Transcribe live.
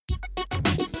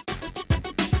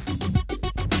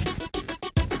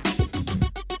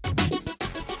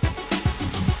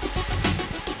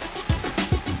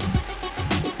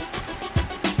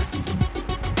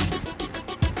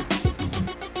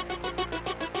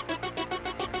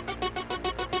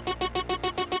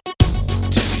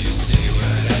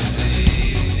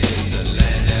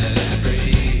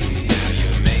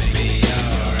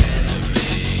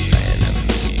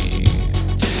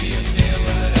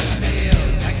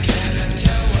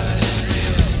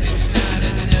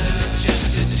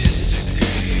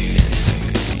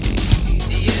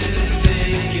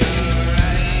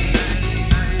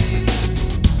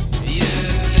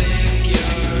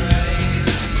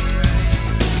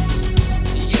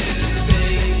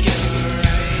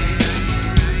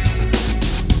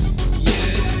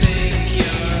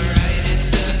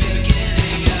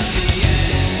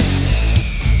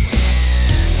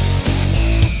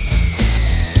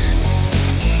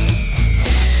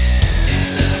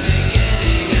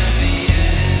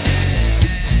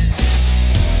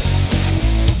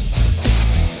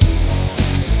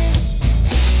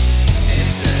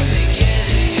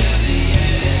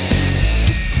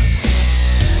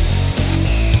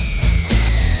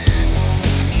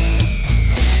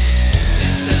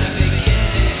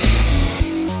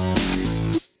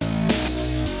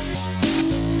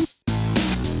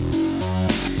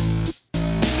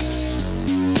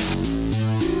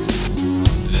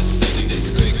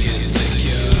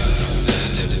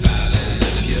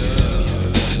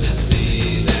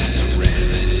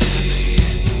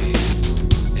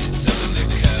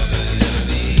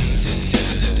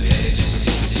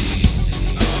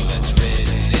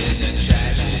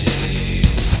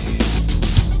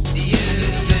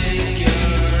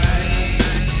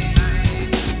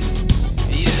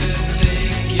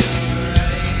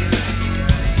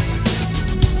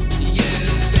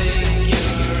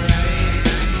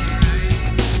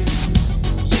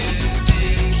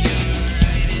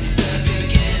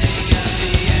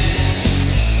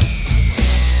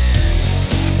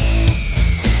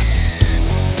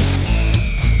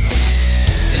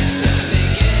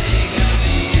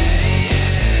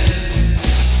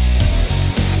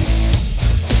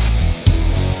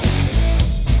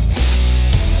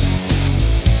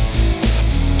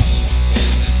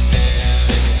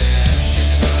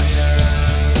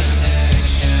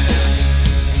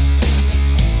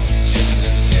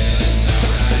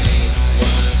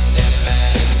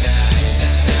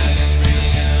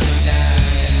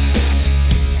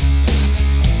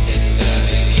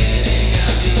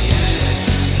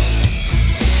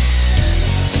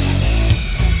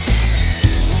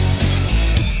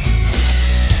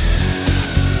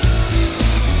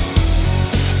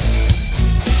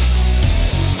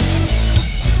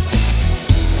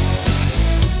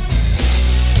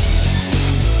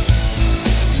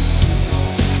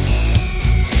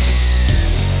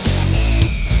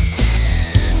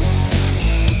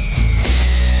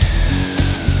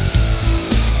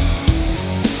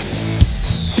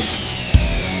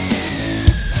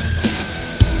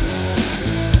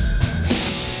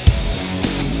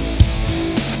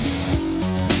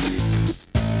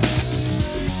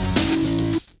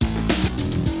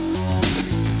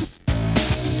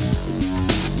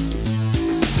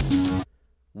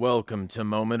Welcome to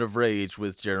Moment of Rage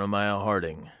with Jeremiah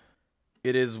Harding.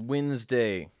 It is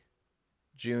Wednesday,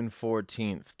 June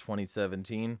 14th,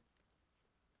 2017.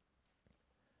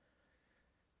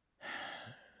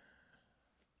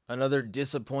 Another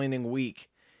disappointing week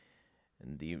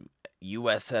in the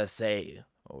USSA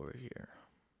over here.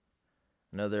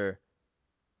 Another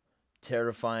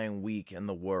terrifying week in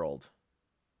the world.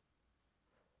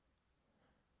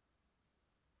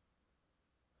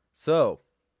 So,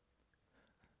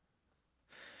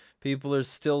 people are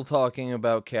still talking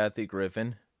about Kathy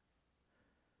Griffin,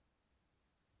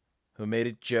 who made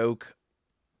a joke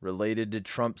related to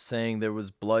Trump saying there was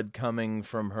blood coming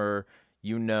from her,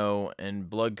 and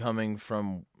blood coming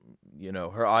from,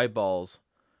 her eyeballs.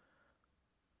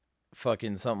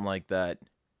 Fucking something like that.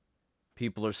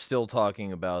 People are still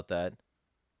talking about that.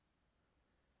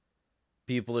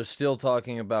 People are still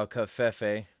talking about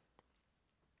Covfefe.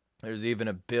 There's even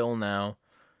a bill now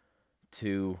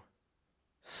to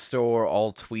store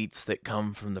all tweets that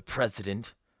come from the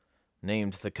president,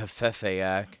 named the Covfefe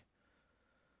Act.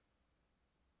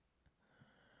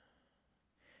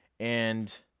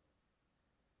 And,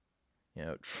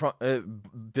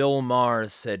 Bill Maher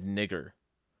said nigger.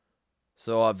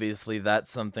 So obviously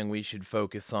that's something we should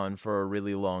focus on for a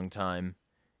really long time,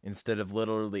 instead of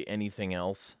literally anything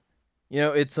else.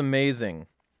 It's amazing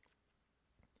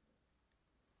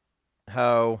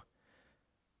how,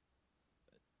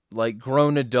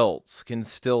 grown adults can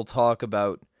still talk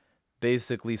about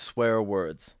basically swear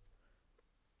words.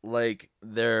 Like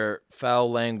their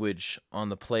foul language on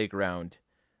the playground,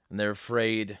 and they're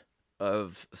afraid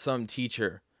of some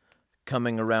teacher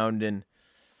coming around and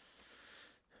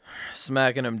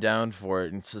smacking them down for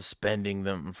it and suspending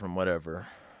them from whatever.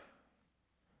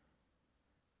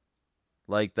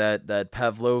 Like that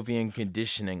Pavlovian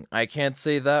conditioning. I can't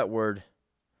say that word.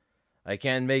 I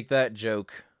can't make that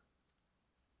joke.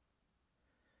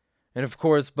 And of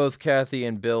course, both Kathy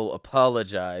and Bill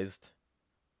apologized.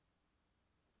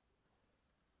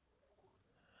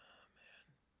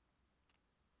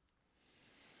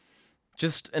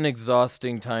 Just an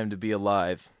exhausting time to be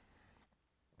alive.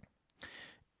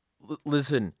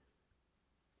 Listen,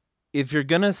 if you're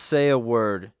gonna say a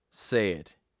word, say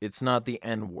it. It's not the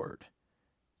N-word.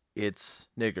 It's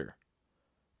nigger.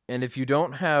 And if you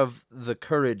don't have the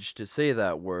courage to say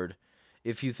that word,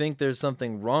 if you think there's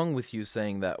something wrong with you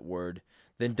saying that word,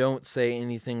 then don't say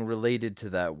anything related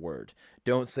to that word.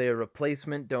 Don't say a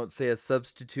replacement, don't say a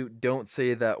substitute, don't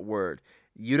say that word.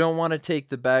 You don't want to take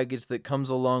the baggage that comes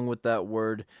along with that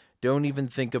word. Don't even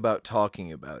think about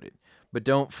talking about it. But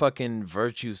don't fucking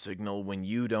virtue signal when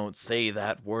you don't say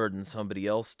that word and somebody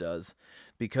else does.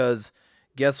 Because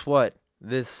guess what?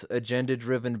 This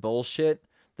agenda-driven bullshit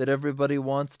that everybody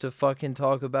wants to fucking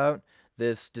talk about,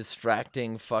 this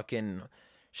distracting fucking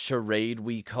charade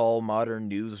we call modern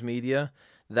news media,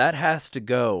 that has to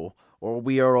go, or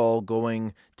we are all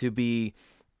going to be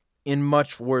in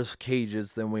much worse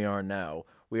cages than we are now.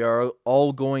 We are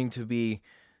all going to be...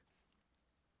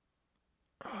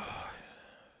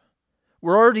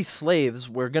 We're already slaves.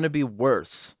 We're going to be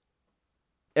worse.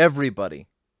 Everybody.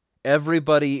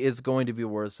 Everybody is going to be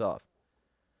worse off.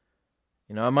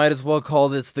 I might as well call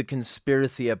this the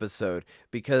conspiracy episode,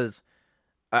 because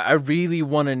I really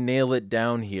want to nail it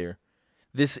down here.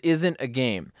 This isn't a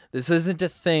game. This isn't a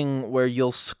thing where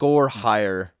you'll score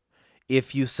higher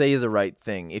if you say the right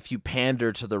thing, if you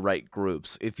pander to the right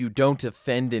groups, if you don't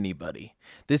offend anybody.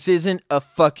 This isn't a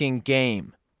fucking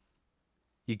game.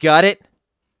 You got it?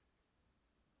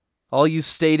 All you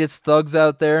statist thugs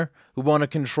out there who want to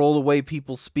control the way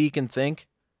people speak and think?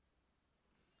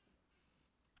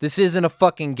 This isn't a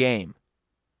fucking game.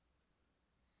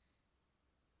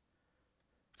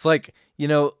 It's like,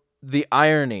 the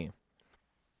irony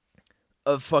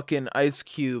of fucking Ice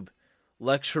Cube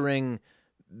lecturing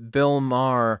Bill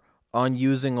Maher on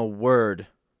using a word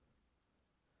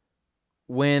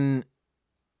when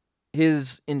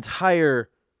his entire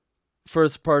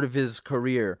first part of his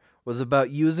career was about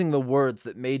using the words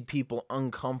that made people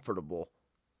uncomfortable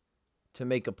to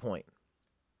make a point.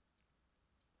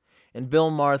 And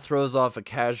Bill Maher throws off a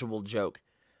casual joke,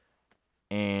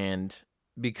 and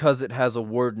because it has a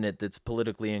word in it that's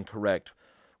politically incorrect,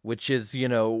 which is,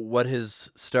 what his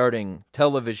starting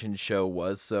television show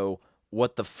was, so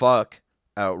what the fuck,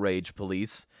 outrage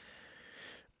police.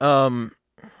 And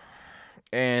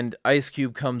Ice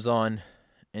Cube comes on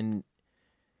and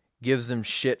gives him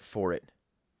shit for it.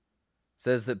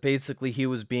 Says that basically he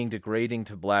was being degrading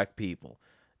to black people.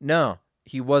 No,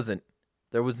 he wasn't.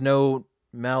 There was no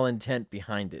malintent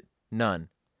behind it. None.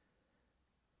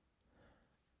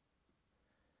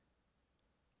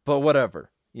 But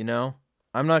whatever,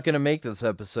 I'm not going to make this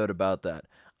episode about that.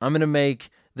 I'm going to make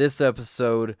this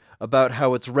episode about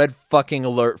how it's red fucking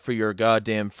alert for your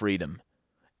goddamn freedom.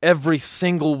 Every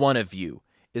single one of you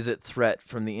is at threat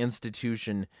from the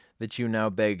institution that you now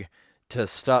beg to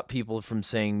stop people from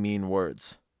saying mean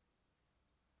words.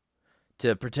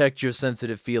 To protect your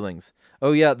sensitive feelings.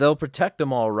 Oh yeah, they'll protect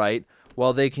them all right,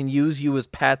 while they can use you as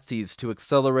patsies to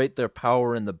accelerate their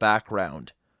power in the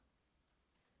background.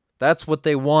 That's what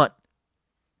they want,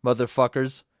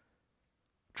 motherfuckers.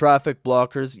 Traffic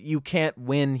blockers, you can't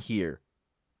win here.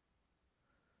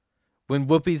 When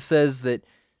Whoopi says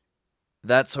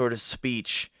that sort of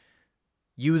speech,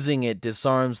 using it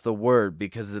disarms the word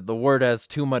because the word has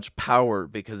too much power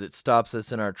because it stops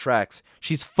us in our tracks,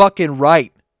 she's fucking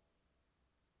right.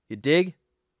 You dig?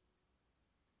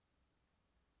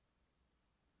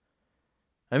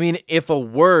 I mean, if a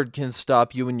word can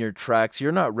stop you in your tracks,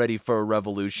 you're not ready for a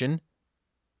revolution.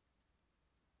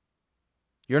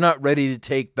 You're not ready to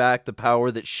take back the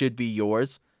power that should be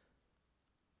yours.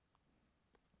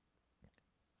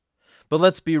 But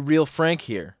let's be real frank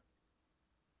here.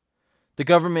 The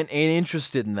government ain't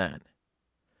interested in that.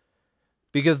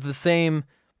 Because the same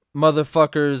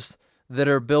motherfuckers that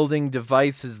are building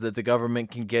devices that the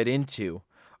government can get into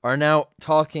are now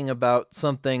talking about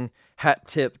something hat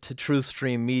tip to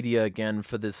TruthStream Media again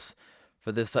for this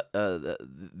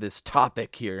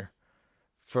topic here,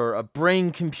 for a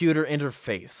brain-computer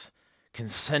interface,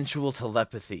 consensual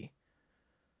telepathy.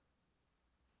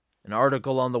 An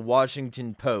article on the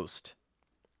Washington Post.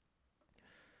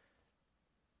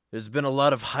 There's been a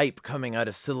lot of hype coming out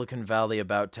of Silicon Valley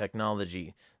about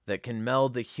technology that can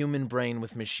meld the human brain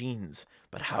with machines.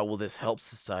 But how will this help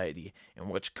society, and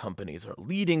which companies are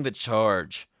leading the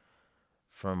charge?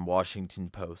 From Washington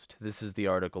Post. This is the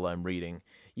article I'm reading.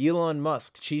 Elon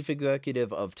Musk, chief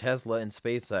executive of Tesla and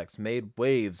SpaceX, made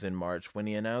waves in March when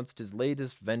he announced his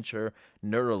latest venture,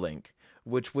 Neuralink,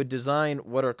 which would design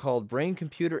what are called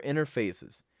brain-computer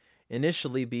interfaces.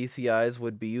 Initially, BCIs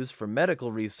would be used for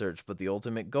medical research, but the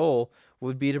ultimate goal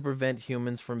would be to prevent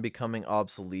humans from becoming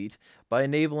obsolete by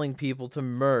enabling people to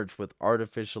merge with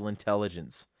artificial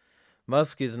intelligence.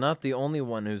 Musk is not the only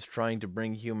one who's trying to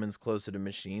bring humans closer to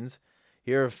machines.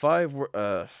 Here are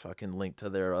 5 fucking link to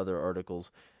their other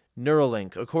articles.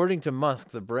 Neuralink. According to Musk,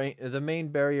 the main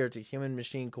barrier to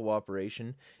human-machine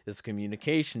cooperation is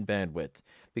communication bandwidth.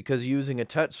 Because using a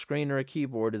touch screen or a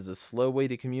keyboard is a slow way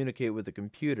to communicate with a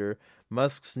computer,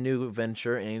 Musk's new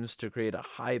venture aims to create a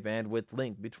high-bandwidth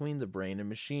link between the brain and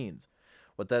machines.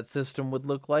 What that system would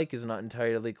look like is not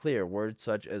entirely clear. Words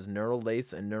such as neural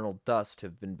lace and neural dust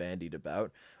have been bandied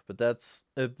about,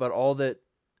 but all that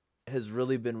has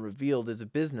really been revealed is a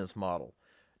business model.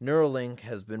 Neuralink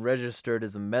has been registered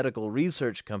as a medical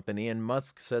research company, and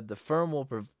Musk said the firm will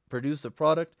produce a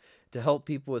product to help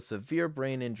people with severe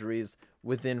brain injuries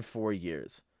within 4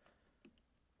 years.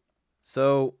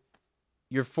 So,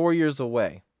 you're 4 years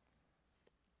away.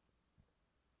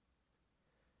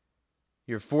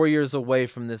 You're 4 years away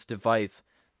from this device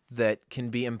that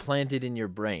can be implanted in your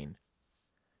brain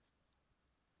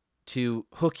to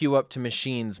hook you up to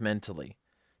machines mentally,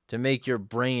 to make your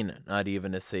brain not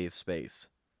even a safe space.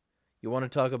 You want to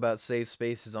talk about safe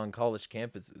spaces on college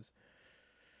campuses.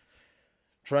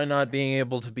 Try not being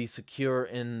able to be secure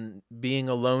in being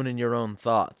alone in your own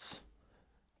thoughts.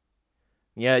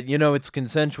 Yeah, it's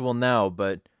consensual now,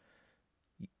 but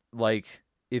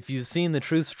if you've seen the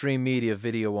TruthStream Media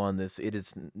video on this, it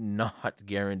is not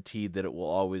guaranteed that it will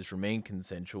always remain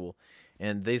consensual,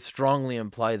 and they strongly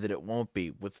imply that it won't be,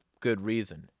 with good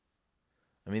reason.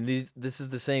 I mean, this is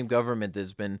the same government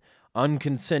that's been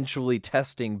unconsensually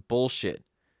testing bullshit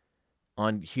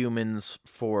on humans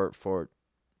for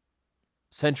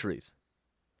centuries.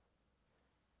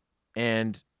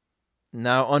 And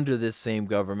now under this same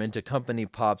government, a company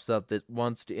pops up that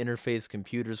wants to interface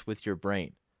computers with your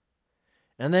brain.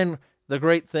 And then the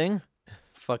great thing,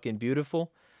 fucking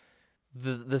beautiful,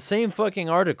 the same fucking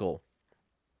article,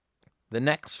 the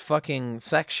next fucking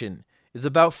section is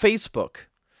about Facebook.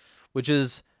 Which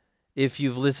is, if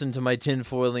you've listened to my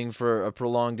tinfoiling for a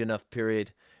prolonged enough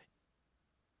period,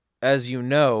 as you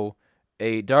know,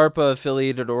 a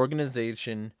DARPA-affiliated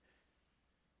organization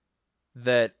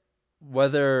that,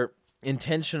 whether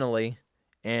intentionally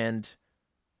and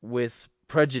with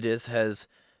prejudice, has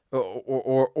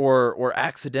or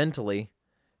accidentally,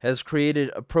 has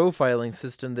created a profiling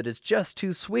system that is just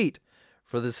too sweet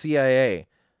for the CIA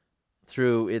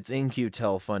through its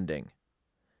In-Q-Tel funding.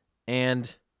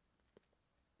 And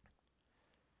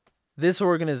this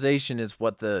organization is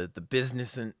what the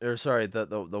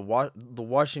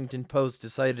Washington Post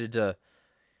decided to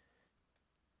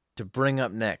bring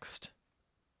up next.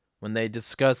 when they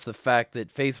discuss the fact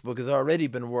that Facebook has already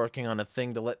been working on a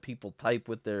thing to let people type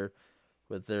with their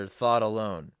thought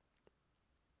alone.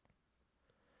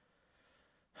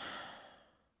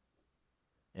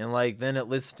 And like then it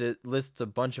lists a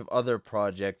bunch of other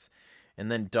projects, and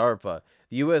then DARPA,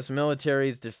 the U.S.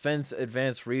 military's Defense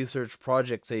Advanced Research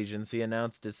Projects Agency,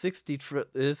 announced a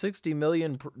 $60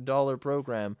 million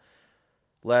program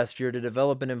last year to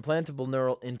develop an implantable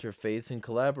neural interface in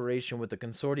collaboration with a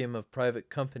consortium of private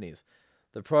companies.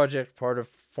 The project, part of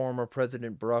former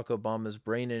President Barack Obama's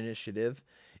BRAIN initiative,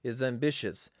 is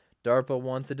ambitious. DARPA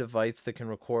wants a device that can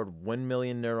record 1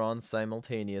 million neurons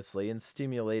simultaneously and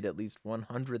stimulate at least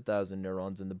 100,000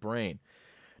 neurons in the brain.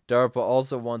 DARPA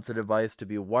also wants a device to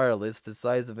be wireless, the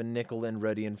size of a nickel, and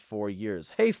ready in 4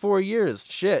 years. Hey, 4 years!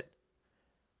 Shit!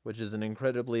 Which is an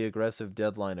incredibly aggressive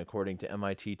deadline according to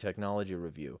MIT Technology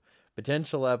Review.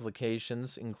 Potential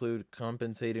applications include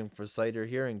compensating for sight or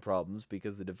hearing problems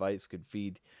because the device could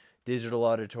feed digital,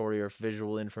 auditory, or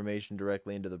visual information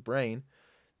directly into the brain.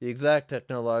 The exact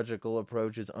technological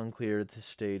approach is unclear at this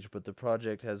stage, but the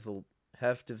project has the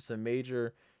heft of some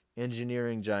major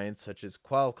engineering giants such as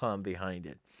Qualcomm behind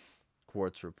it,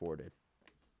 Quartz reported.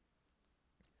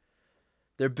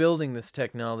 They're building this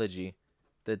technology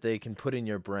that they can put in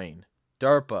your brain.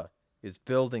 DARPA is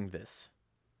building this.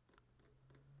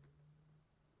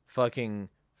 Fucking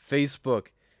Facebook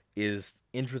is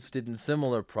interested in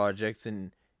similar projects,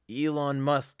 and Elon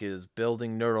Musk is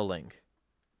building Neuralink.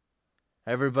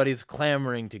 Everybody's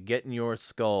clamoring to get in your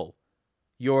skull.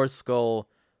 Your skull,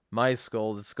 my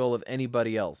skull, the skull of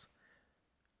anybody else.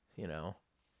 You know.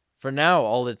 For now,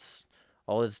 all it's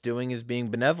doing is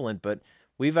being benevolent, but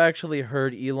we've actually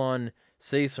heard Elon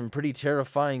say some pretty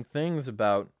terrifying things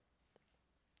about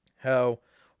how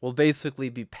we'll basically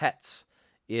be pets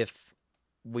if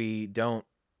we don't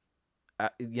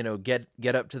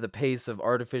get up to the pace of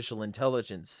artificial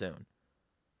intelligence soon.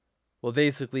 We'll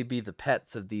basically be the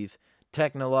pets of these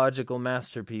technological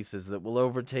masterpieces that will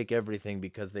overtake everything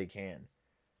because they can.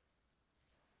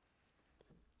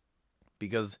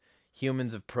 Because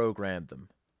humans have programmed them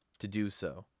to do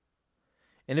so.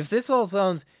 And if this all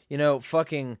sounds,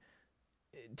 fucking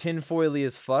tinfoily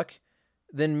as fuck,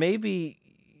 then maybe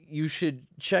you should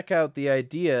check out the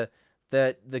idea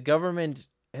that the government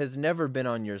has never been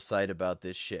on your side about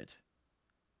this shit.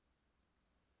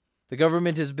 The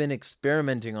government has been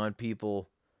experimenting on people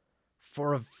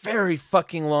for a very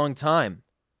fucking long time.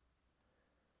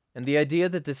 And the idea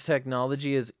that this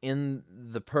technology is in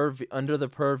the under the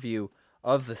purview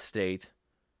of the state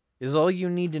is all you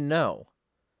need to know.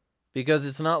 Because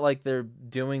it's not like they're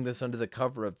doing this under the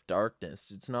cover of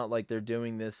darkness. It's not like they're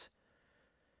doing this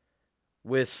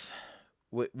with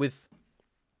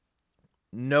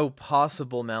no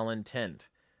possible malintent.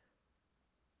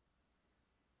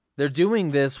 They're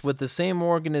doing this with the same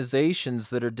organizations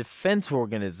that are defense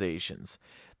organizations.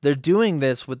 They're doing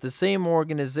this with the same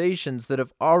organizations that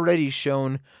have already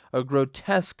shown a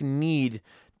grotesque need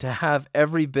to have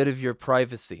every bit of your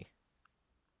privacy.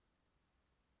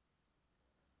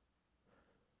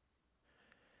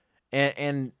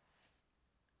 And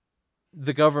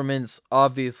the government's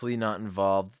obviously not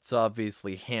involved. It's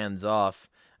obviously hands off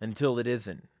until it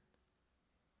isn't.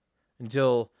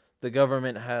 Until the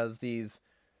government has these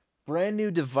brand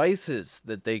new devices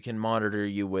that they can monitor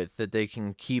you with, that they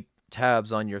can keep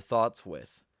tabs on your thoughts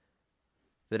with,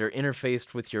 that are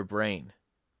interfaced with your brain.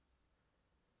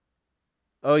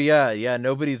 Oh yeah,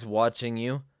 nobody's watching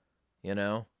you,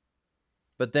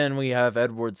 But then we have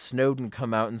Edward Snowden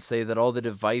come out and say that all the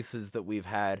devices that we've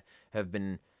had have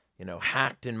been,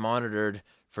 hacked and monitored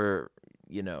for,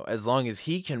 as long as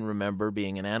he can remember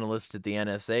being an analyst at the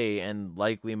NSA, and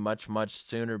likely much, much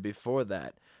sooner before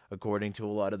that, according to a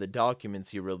lot of the documents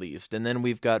he released. And then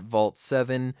we've got Vault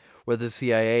 7, where the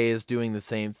CIA is doing the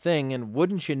same thing, and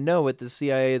wouldn't you know it, the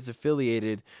CIA is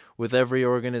affiliated with every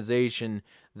organization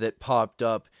that popped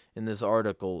up in this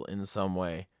article in some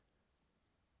way.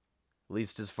 At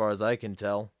least as far as I can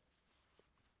tell.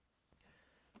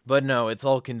 But no, it's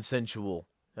all consensual,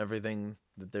 everything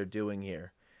that they're doing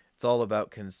here. It's all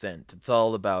about consent. It's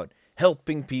all about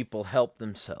helping people help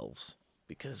themselves.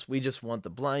 Because we just want the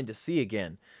blind to see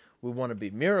again. We want to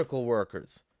be miracle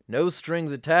workers. No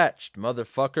strings attached,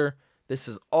 motherfucker. This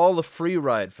is all a free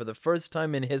ride for the first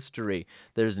time in history.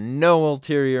 There's no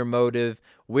ulterior motive.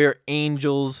 We're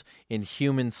angels in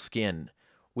human skin.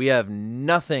 We have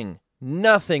nothing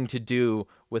to do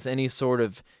with any sort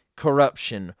of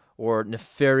corruption or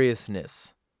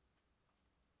nefariousness.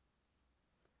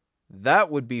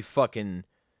 That would be fucking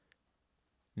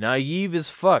naive as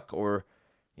fuck, or,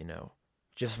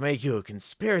 just make you a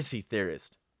conspiracy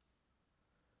theorist.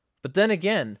 But then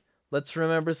again, let's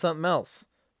remember something else.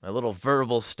 My little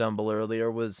verbal stumble earlier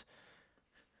was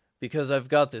because I've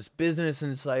got this Business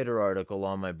Insider article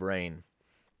on my brain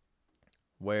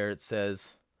where it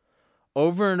says,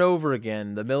 over and over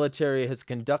again, the military has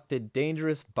conducted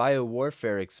dangerous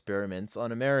biowarfare experiments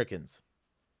on Americans.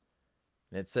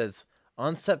 And it says,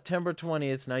 on September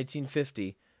 20th,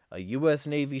 1950, a U.S.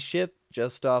 Navy ship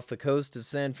just off the coast of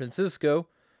San Francisco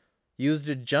used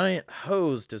a giant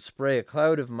hose to spray a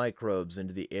cloud of microbes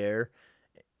into the air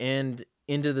and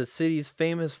into the city's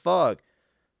famous fog.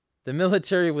 The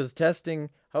military was testing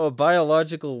how a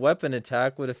biological weapon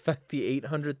attack would affect the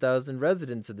 800,000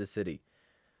 residents of the city.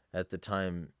 At the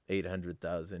time,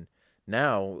 800,000.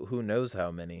 Now, who knows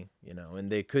how many, and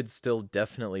they could still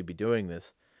definitely be doing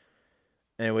this.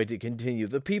 Anyway, to continue,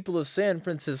 the people of San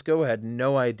Francisco had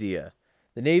no idea.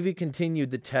 The Navy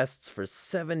continued the tests for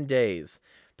 7 days,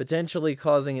 potentially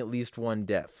causing at least one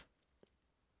death.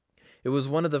 It was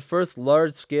one of the first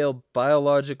large-scale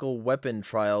biological weapon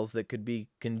trials that could be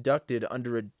conducted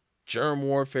under a germ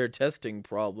warfare testing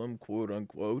problem,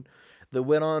 quote-unquote, that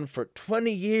went on for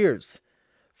 20 years,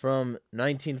 from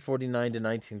 1949 to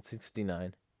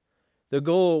 1969. The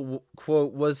goal,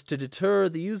 quote, was to deter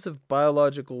the use of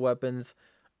biological weapons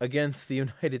against the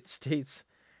United States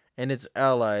and its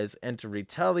allies and to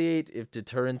retaliate if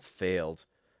deterrence failed,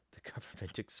 the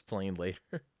government explained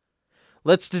later.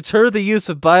 Let's deter the use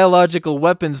of biological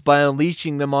weapons by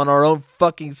unleashing them on our own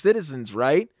fucking citizens,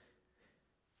 right?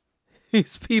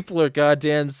 These people are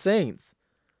goddamn saints.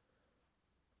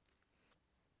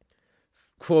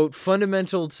 Quote,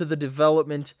 fundamental to the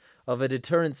development of a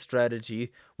deterrence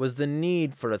strategy was the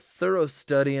need for a thorough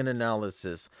study and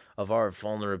analysis of our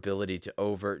vulnerability to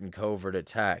overt and covert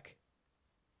attack.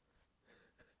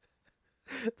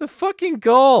 The fucking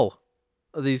gall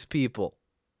of these people.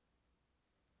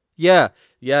 Yeah,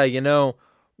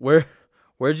 we're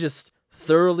just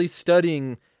thoroughly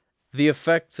studying the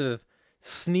effects of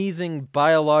sneezing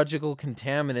biological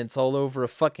contaminants all over a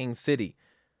fucking city.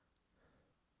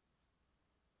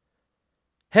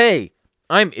 Hey,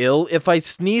 I'm ill. If I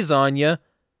sneeze on you,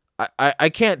 I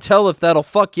can't tell if that'll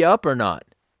fuck you up or not.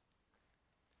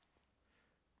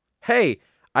 Hey,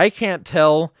 I can't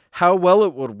tell how well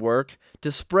it would work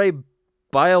to spray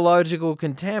biological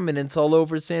contaminants all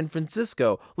over San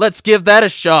Francisco. Let's give that a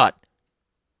shot.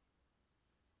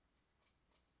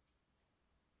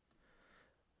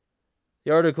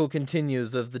 The article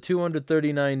continues, of the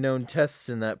 239 known tests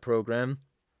in that program,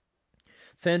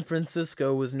 San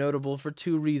Francisco was notable for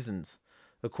 2 reasons.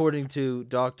 According to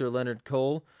Dr. Leonard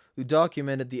Cole, who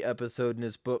documented the episode in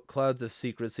his book Clouds of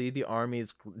Secrecy, the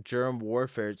Army's germ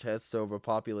warfare tests over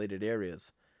populated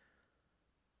areas.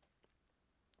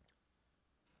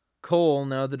 Cole,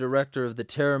 now the director of the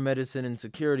Terror Medicine and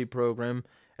Security Program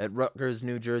at Rutgers,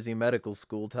 New Jersey Medical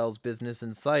School, tells Business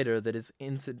Insider that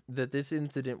this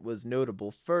incident was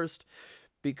notable first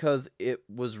because it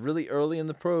was really early in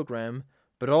the program,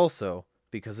 but also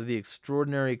because of the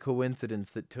extraordinary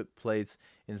coincidence that took place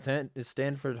in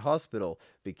Stanford Hospital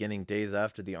beginning days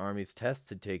after the Army's tests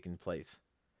had taken place.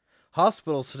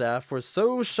 Hospital staff were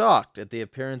so shocked at the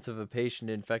appearance of a patient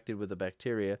infected with the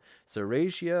bacteria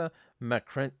Serratia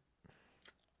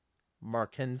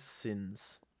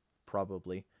marcescens,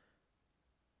 probably.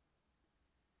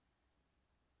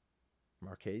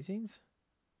 Marquesines?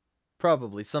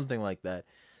 Probably, something like that.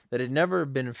 That had never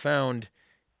been found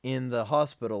in the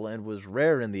hospital and was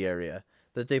rare in the area,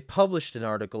 that they published an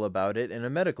article about it in a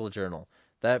medical journal.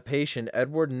 That patient,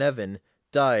 Edward Nevin,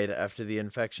 died after the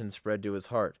infection spread to his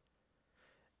heart.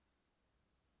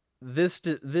 This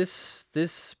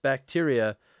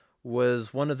bacteria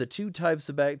was one of the 2 types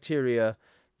of bacteria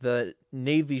the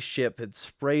Navy ship had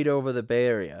sprayed over the Bay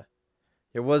Area.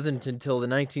 It wasn't until the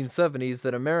 1970s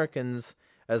that Americans,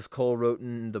 as Cole wrote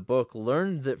in the book,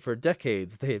 learned that for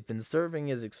decades they had been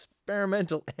serving as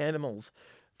experimental animals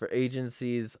for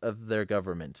agencies of their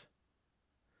government.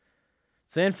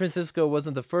 San Francisco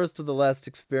wasn't the first or the last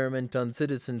experiment on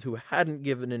citizens who hadn't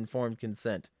given informed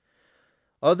consent.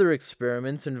 Other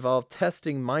experiments involved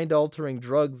testing mind-altering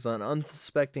drugs on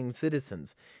unsuspecting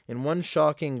citizens. In one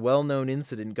shocking, well-known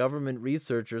incident, government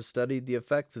researchers studied the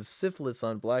effects of syphilis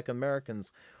on black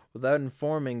Americans without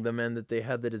informing the men that they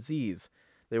had the disease.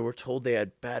 They were told they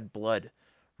had bad blood.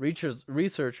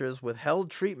 Researchers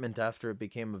withheld treatment after it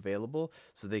became available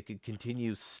so they could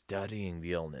continue studying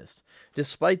the illness,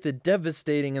 despite the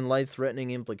devastating and life-threatening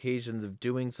implications of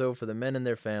doing so for the men and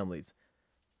their families.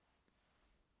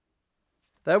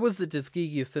 That was the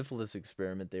Tuskegee syphilis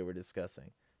experiment they were discussing.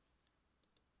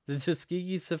 The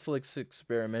Tuskegee syphilis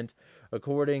experiment,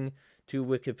 according to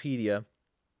Wikipedia,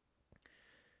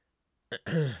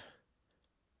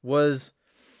 was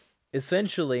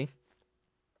essentially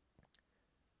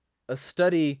a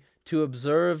study to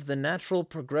observe the natural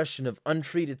progression of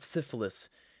untreated syphilis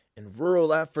in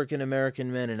rural African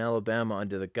American men in Alabama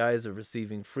under the guise of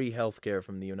receiving free health care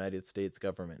from the United States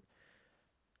government.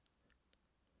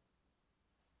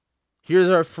 Here's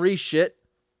our free shit.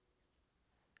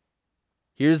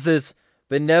 Here's this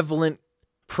benevolent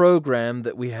program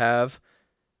that we have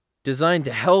designed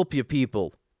to help you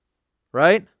people,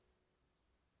 right?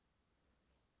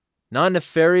 Not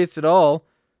nefarious at all,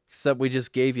 except we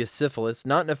just gave you syphilis.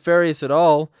 Not nefarious at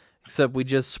all, except we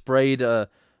just sprayed a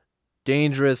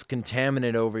dangerous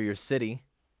contaminant over your city.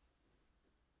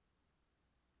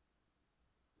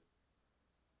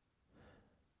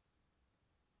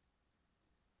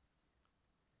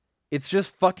 It's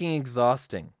just fucking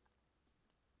exhausting.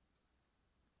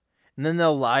 And then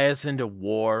they'll lie us into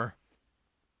war.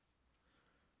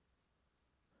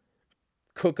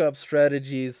 Cook up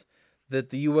strategies that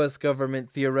the U.S.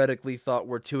 government theoretically thought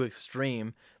were too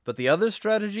extreme. But the other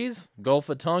strategies? Gulf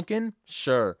of Tonkin?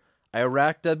 Sure.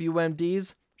 Iraq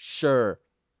WMDs? Sure.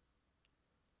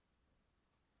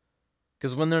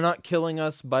 Because when they're not killing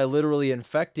us by literally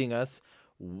infecting us,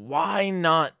 why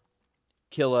not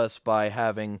kill us by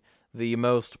having the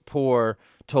most poor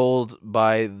told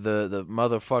by the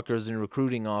motherfuckers in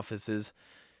recruiting offices,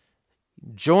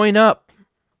 join up.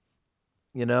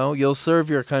 You know, you'll serve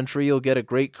your country, you'll get a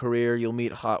great career, you'll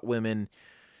meet hot women.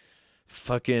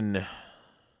 Fucking.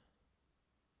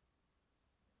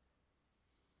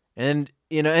 And,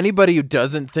 you know, anybody who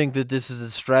doesn't think that this is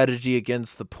a strategy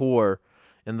against the poor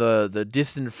and the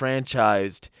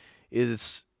disenfranchised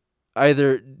is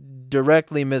either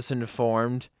directly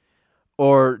misinformed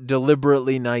or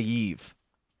deliberately naive.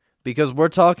 Because we're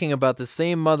talking about the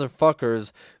same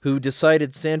motherfuckers who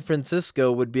decided San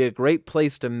Francisco would be a great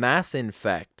place to mass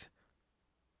infect.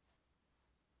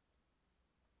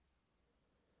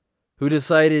 Who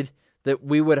decided that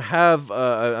we would have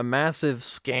a massive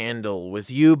scandal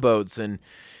with U-boats and,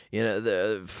 you know,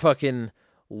 the fucking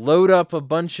load up a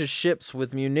bunch of ships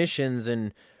with munitions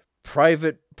and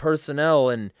private personnel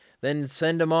and then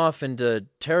send them off into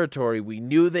territory we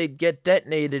knew they'd get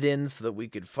detonated in so that we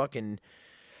could fucking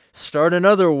start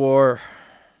another war.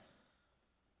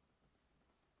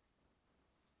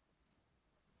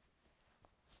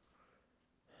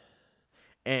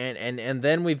 And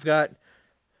then we've got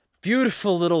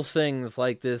beautiful little things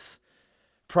like this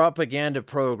propaganda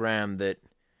program that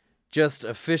just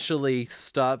officially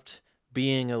stopped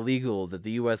being illegal that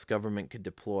the U.S. government could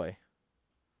deploy.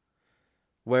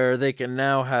 Where they can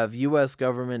now have U.S.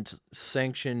 government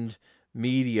sanctioned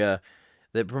media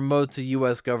that promotes a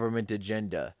U.S. government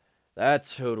agenda.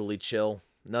 That's totally chill.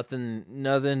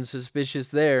 Nothing suspicious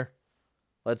there.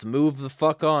 Let's move the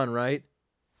fuck on, right?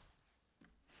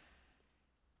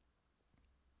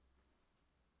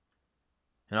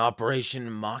 An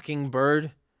Operation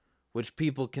Mockingbird, which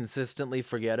people consistently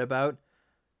forget about,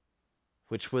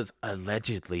 which was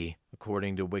allegedly,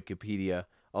 according to Wikipedia,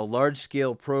 a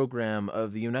large-scale program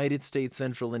of the United States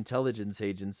Central Intelligence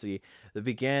Agency that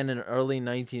began in the early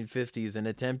 1950s and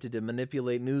attempted to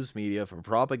manipulate news media for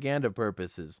propaganda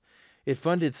purposes. It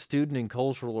funded student and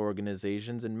cultural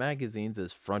organizations and magazines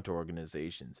as front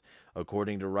organizations.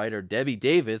 According to writer Debbie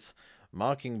Davis,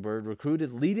 Mockingbird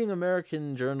recruited leading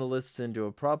American journalists into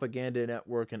a propaganda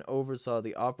network and oversaw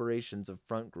the operations of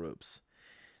front groups.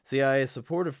 CIA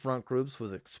support of front groups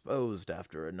was exposed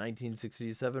after a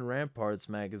 1967 Ramparts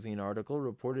magazine article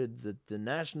reported that the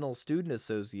National Student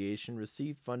Association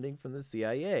received funding from the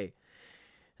CIA.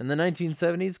 In the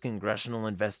 1970s, congressional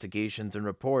investigations and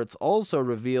reports also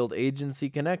revealed agency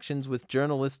connections with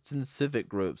journalists and civic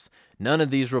groups. None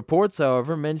of these reports,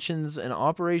 however, mentions an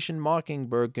Operation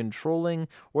Mockingbird controlling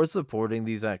or supporting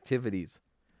these activities.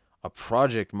 A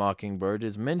Project Mockingbird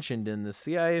is mentioned in the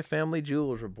CIA Family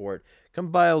Jewels report,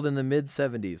 compiled in the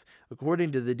mid-70s.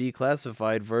 According to the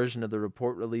declassified version of the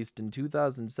report released in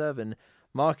 2007,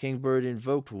 Mockingbird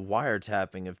invoked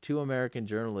wiretapping of 2 American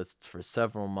journalists for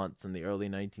several months in the early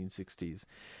 1960s.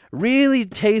 Really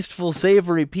tasteful,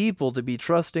 savory people to be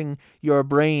trusting your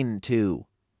brain to.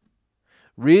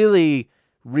 Really,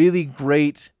 really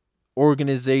great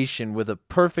organization with a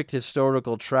perfect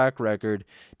historical track record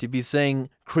to be saying,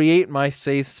 create my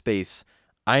safe space.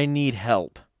 I need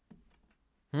help.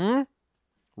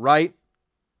 Right?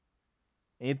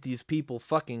 Ain't these people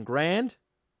fucking grand?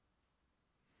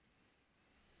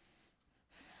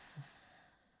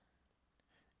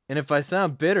 And if I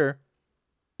sound bitter,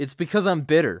 it's because I'm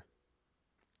bitter.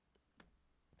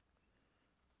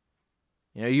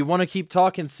 You know, you want to keep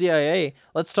talking CIA,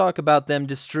 let's talk about them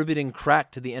distributing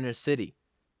crack to the inner city.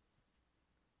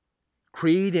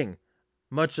 creating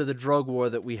much of the drug war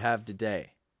that we have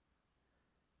today.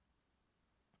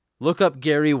 Look up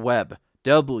Gary Webb.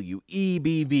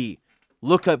 W-E-B-B.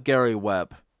 Look up Gary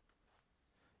Webb.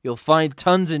 You'll find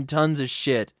tons and tons of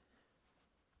shit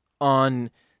on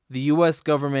the U.S.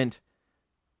 government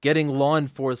getting law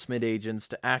enforcement agents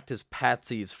to act as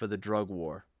patsies for the drug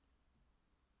war.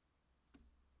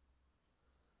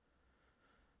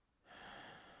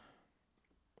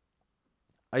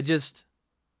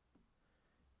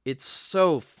 It's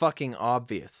so fucking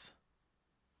obvious.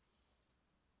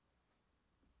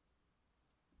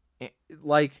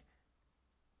 Like,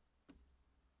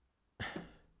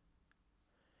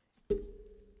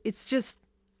 it's just,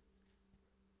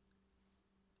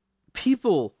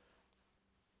 people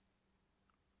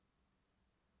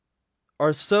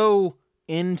are so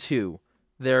into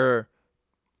their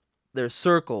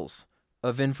circles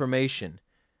of information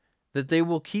that they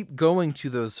will keep going to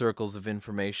those circles of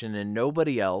information and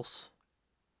nobody else.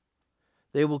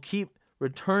 They will keep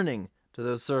returning to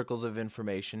those circles of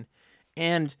information,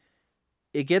 and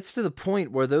it gets to the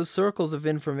point where those circles of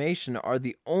information are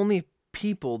the only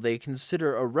people they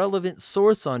consider a relevant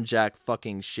source on jack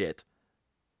fucking shit.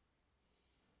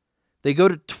 They go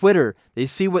to Twitter, they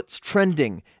see what's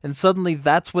trending, and suddenly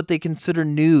that's what they consider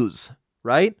news,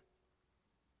 right?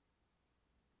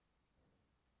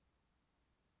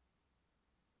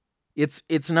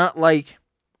 It's not like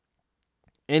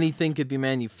anything could be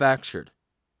manufactured.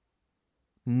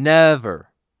 Never.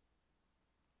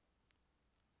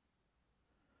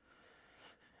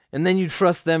 And then you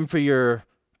trust them for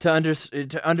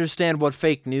to understand what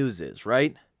fake news is,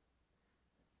 right?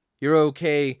 You're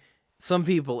okay. Some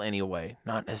people anyway,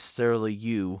 not necessarily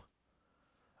you,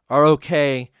 are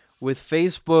okay with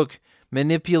Facebook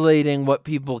manipulating what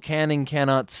people can and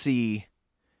cannot see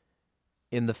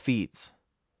in the feeds.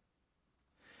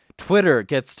 Twitter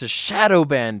gets to shadow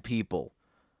ban people,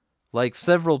 like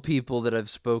several people that I've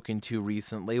spoken to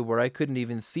recently, where I couldn't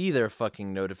even see their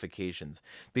fucking notifications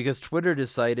because Twitter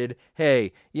decided,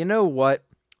 hey, you know what?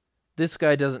 This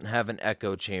guy doesn't have an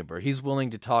echo chamber. He's willing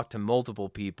to talk to multiple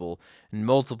people in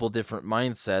multiple different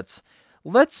mindsets.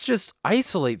 Let's just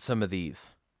isolate some of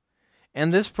these.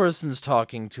 And this person's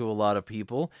talking to a lot of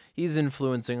people. He's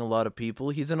influencing a lot of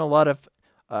people. He's in a lot of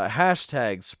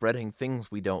hashtags spreading things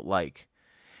we don't like.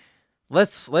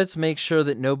 Let's make sure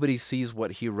that nobody sees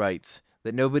what he writes,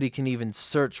 that nobody can even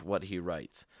search what he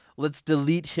writes. Let's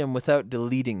delete him without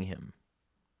deleting him.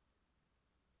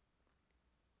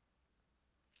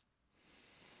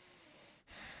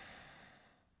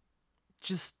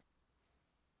 Just,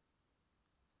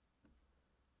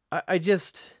 I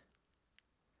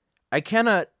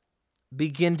cannot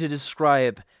begin to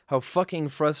describe how fucking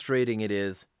frustrating it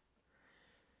is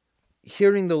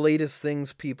hearing the latest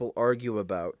things people argue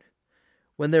about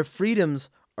when their freedoms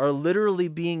are literally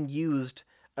being used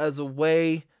as a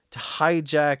way to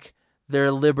hijack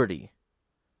their liberty.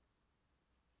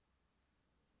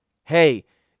 Hey,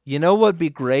 you know what'd be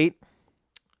great?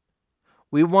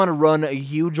 We want to run a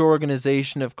huge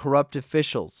organization of corrupt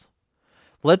officials.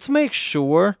 Let's make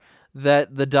sure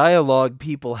that the dialogue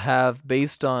people have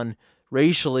based on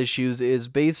racial issues is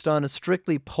based on a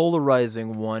strictly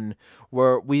polarizing one,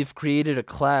 where we've created a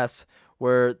class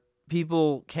where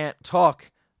people can't talk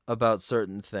about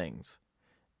certain things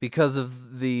because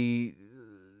of the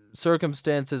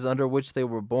circumstances under which they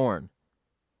were born.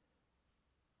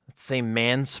 Let's say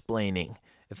mansplaining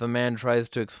if a man tries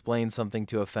to explain something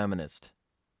to a feminist.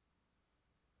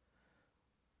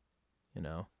 You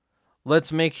know,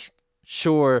 let's make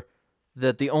sure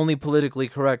that the only politically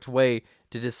correct way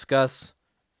to discuss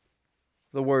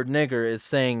the word nigger is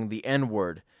saying the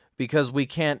N-word, because we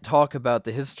can't talk about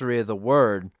the history of the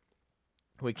word.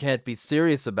 We can't be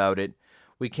serious about it.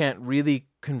 We can't really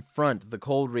confront the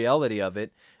cold reality of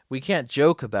it. We can't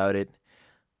joke about it.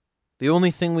 The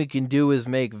only thing we can do is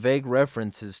make vague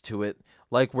references to it,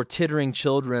 like we're tittering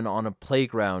children on a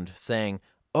playground saying,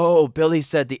 "Oh, Billy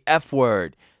said the F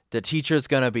word. The teacher's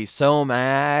gonna be so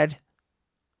mad."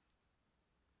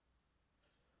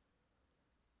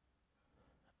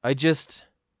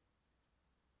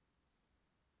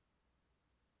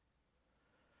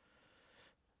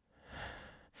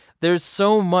 There's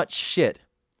so much shit.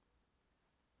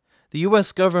 The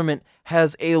U.S. government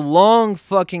has a long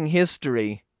fucking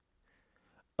history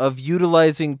of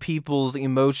utilizing people's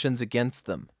emotions against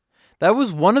them. That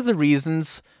was one of the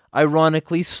reasons,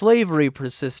 ironically, slavery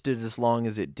persisted as long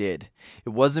as it did. It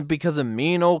wasn't because of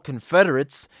mean old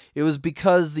Confederates. It was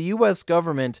because the U.S.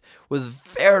 government was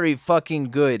very fucking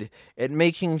good at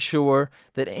making sure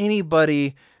that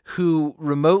anybody who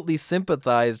remotely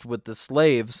sympathized with the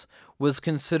slaves was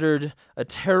considered a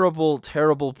terrible,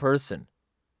 terrible person.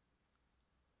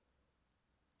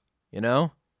 You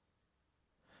know?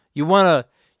 You want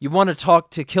to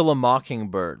talk To Kill a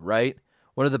Mockingbird, right?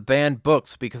 One of the banned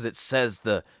books because it says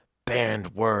the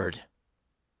banned word.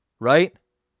 Right?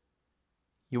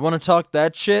 You want to talk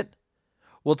that shit?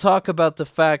 We'll talk about the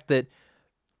fact that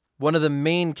one of the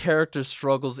main character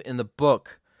struggles in the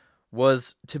book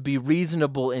was to be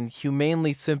reasonable and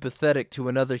humanely sympathetic to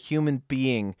another human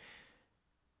being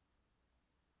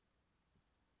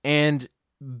and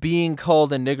being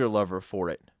called a nigger lover for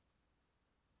it.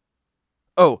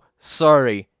 Oh,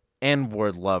 sorry,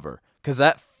 N-word lover, because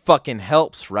that fucking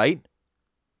helps, right?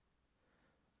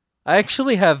 I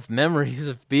actually have memories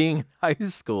of being in high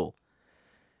school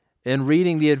and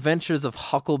reading The Adventures of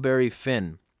Huckleberry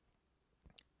Finn.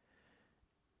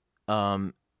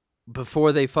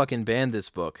 Before they fucking banned this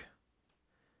book.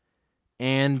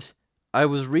 And I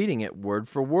was reading it word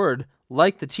for word,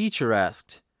 like the teacher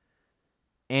asked.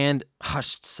 And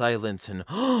hushed silence and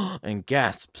and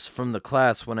gasps from the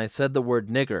class when I said the word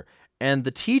nigger. And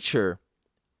the teacher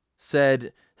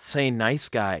said, say nice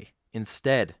guy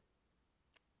instead.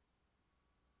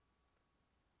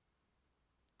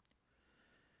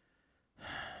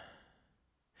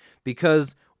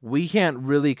 Because we can't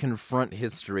really confront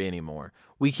history anymore.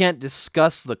 We can't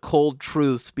discuss the cold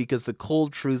truths because the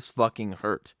cold truths fucking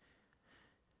hurt.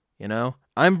 You know?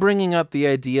 I'm bringing up the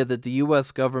idea that the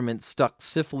U.S. government stuck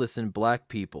syphilis in black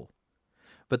people.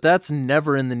 But that's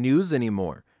never in the news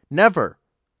anymore. Never.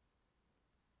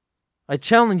 I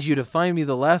challenge you to find me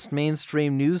the last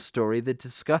mainstream news story that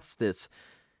discussed this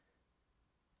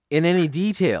in any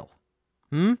detail.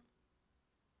 You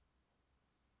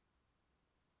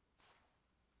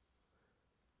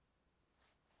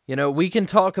know, we can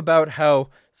talk about how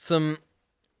some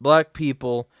black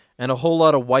people and a whole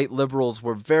lot of white liberals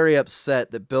were very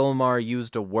upset that Bill Maher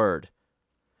used a word.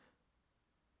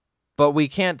 But we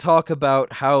can't talk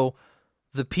about how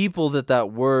the people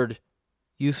that word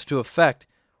used to affect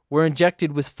were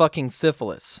injected with fucking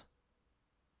syphilis.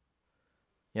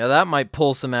 Yeah, that might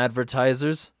pull some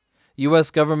advertisers. U.S.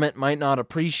 government might not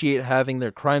appreciate having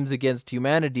their crimes against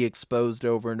humanity exposed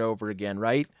over and over again,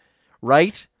 right?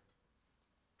 Right?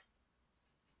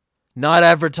 Not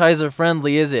advertiser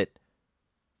friendly, is it?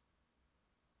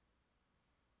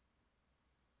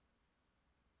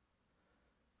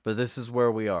 But this is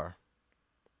where we are.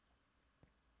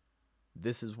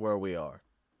 This is where we are.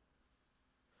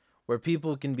 Where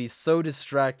people can be so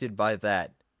distracted by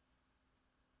that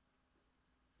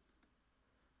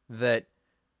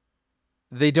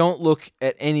they don't look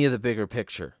at any of the bigger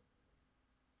picture.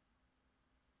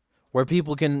 Where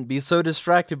people can be so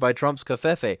distracted by Trump's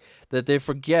covfefe that they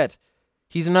forget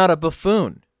he's not a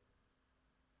buffoon.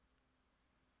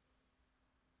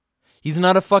 He's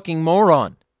not a fucking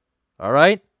moron. All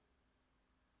right?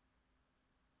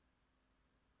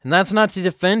 And that's not to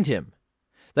defend him.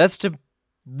 That's to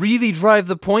really drive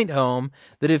the point home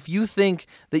that if you think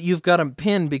that you've got him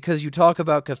pinned because you talk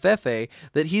about covfefe,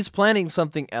 that he's planning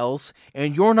something else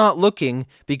and you're not looking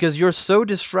because you're so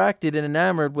distracted and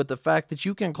enamored with the fact that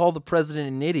you can call the president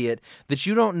an idiot that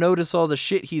you don't notice all the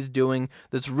shit he's doing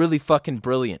that's really fucking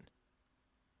brilliant.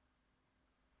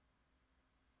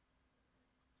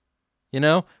 You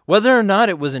know, whether or not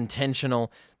it was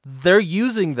intentional, they're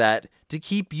using that to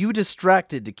keep you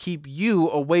distracted, to keep you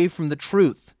away from the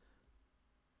truth.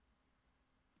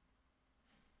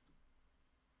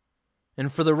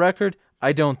 And for the record,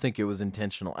 I don't think it was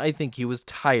intentional. I think he was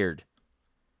tired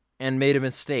and made a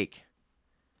mistake.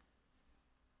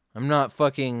 I'm not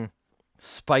fucking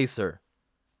Spicer.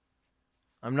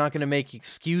 I'm not going to make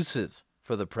excuses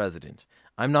for the president.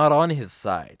 I'm not on his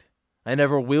side. I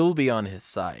never will be on his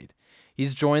side.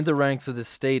 He's joined the ranks of the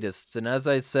statists, and as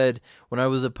I said when I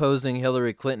was opposing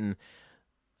Hillary Clinton,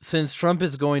 since Trump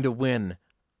is going to win,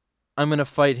 I'm going to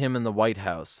fight him in the White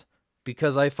House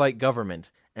because I fight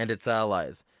government and its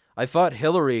allies. I fought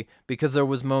Hillary because there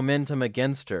was momentum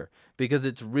against her, because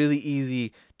it's really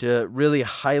easy to really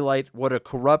highlight what a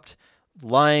corrupt,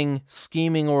 lying,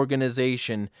 scheming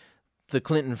organization the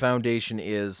Clinton Foundation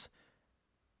is,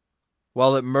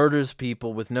 while it murders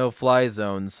people with no-fly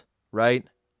zones, right?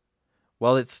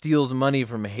 While it steals money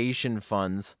from Haitian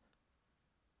funds.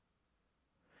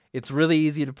 It's really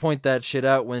easy to point that shit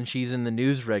out when she's in the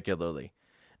news regularly.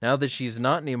 Now that she's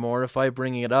not anymore, if I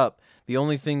bring it up, the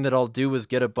only thing that I'll do is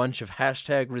get a bunch of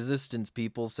hashtag resistance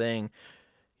people saying,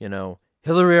 you know,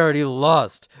 Hillary already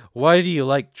lost. Why do you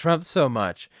like Trump so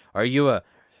much? Are you a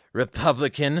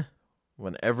Republican?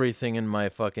 When everything in my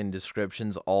fucking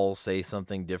descriptions all say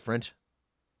something different.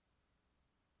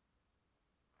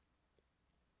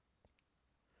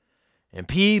 And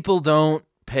people don't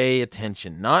pay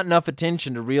attention. Not enough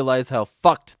attention to realize how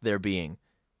fucked they're being.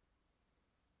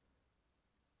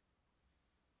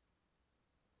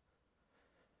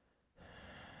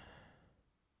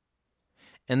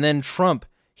 And then Trump,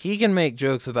 he can make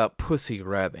jokes about pussy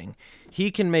grabbing.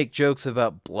 He can make jokes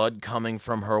about blood coming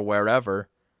from her wherever.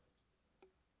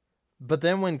 But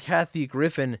then when Kathy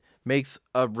Griffin makes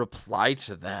a reply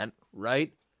to that,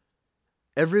 right?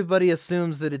 Everybody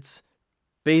assumes that it's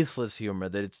baseless humor,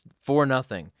 that it's for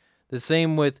nothing. The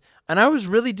same with, and I was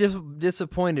really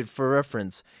disappointed, for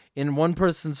reference, in one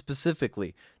person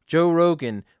specifically. Joe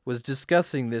Rogan was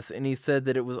discussing this, and he said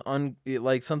that it was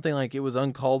something like it was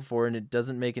uncalled for, and it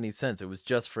doesn't make any sense. It was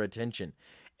just for attention,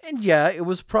 and yeah, it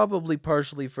was probably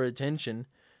partially for attention,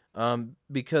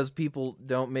 because people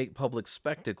don't make public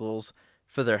spectacles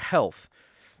for their health.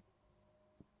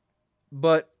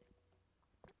 But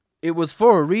it was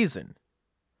for a reason.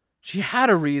 She had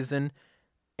a reason,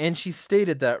 and she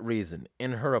stated that reason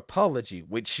in her apology,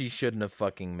 which she shouldn't have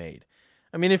fucking made.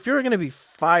 I mean, if you're going to be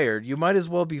fired, you might as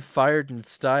well be fired in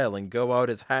style and go out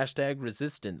as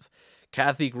 #resistance.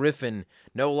 Kathy Griffin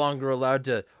no longer allowed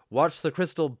to watch the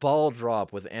crystal ball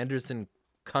drop with Anderson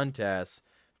Cuntass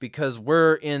because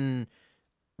we're in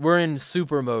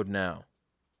super mode now.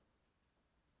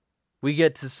 We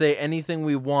get to say anything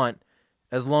we want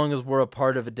as long as we're a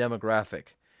part of a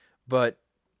demographic. But,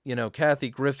 Kathy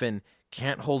Griffin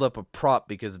can't hold up a prop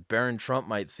because Barron Trump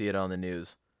might see it on the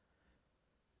news.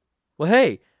 Well,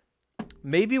 hey,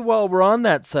 maybe while we're on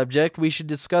that subject, we should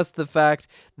discuss the fact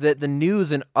that the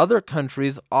news in other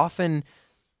countries often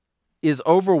is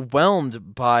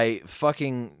overwhelmed by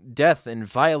fucking death and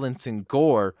violence and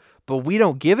gore, but we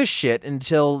don't give a shit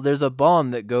until there's a bomb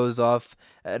that goes off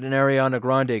at an Ariana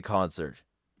Grande concert.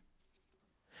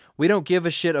 We don't give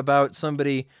a shit about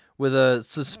somebody with a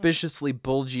suspiciously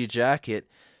bulgy jacket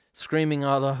screaming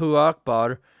Allahu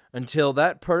Akbar until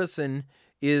that person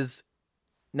is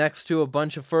next to a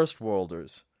bunch of first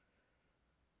worlders.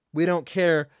 We don't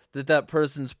care that that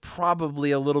person's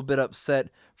probably a little bit upset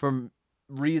from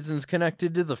reasons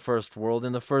connected to the first world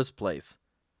in the first place.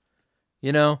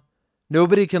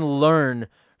 Nobody can learn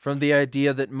from the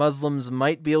idea that Muslims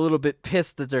might be a little bit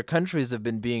pissed that their countries have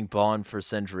been being bombed for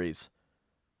centuries.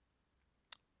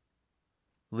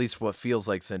 At least what feels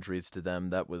like centuries to them.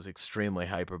 That was extremely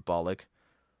hyperbolic.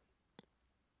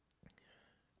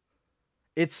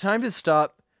 It's time to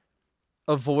stop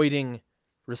avoiding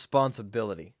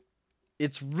responsibility.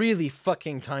 It's really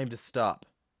fucking time to stop.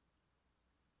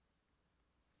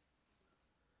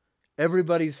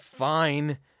 Everybody's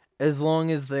fine as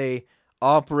long as they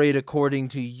operate according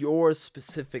to your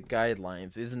specific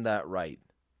guidelines. Isn't that right?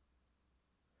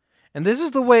 And this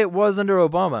is the way it was under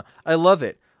Obama. I love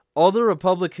it. All the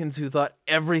Republicans who thought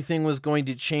everything was going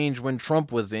to change when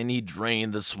Trump was in, he'd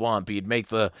drain the swamp, he'd make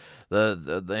the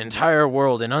entire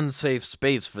world an unsafe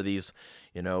space for these,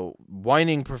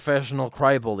 whining professional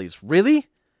crybullies. Really?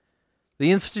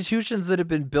 The institutions that have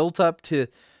been built up to,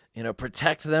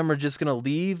 protect them are just going to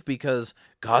leave because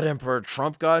God Emperor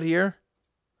Trump got here?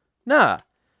 Nah.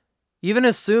 Even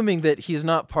assuming that he's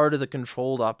not part of the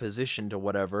controlled opposition to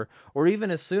whatever, or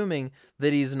even assuming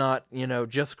that he's not,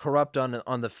 just corrupt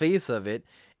on the face of it,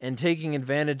 and taking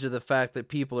advantage of the fact that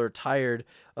people are tired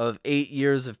of 8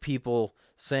 years of people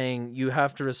saying, you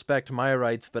have to respect my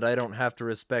rights, but I don't have to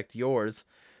respect yours.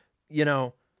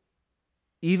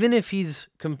 Even if he's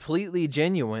completely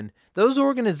genuine, those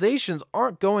organizations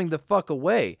aren't going the fuck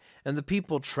away, and the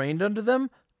people trained under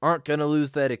them aren't going to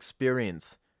lose that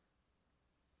experience.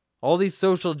 All these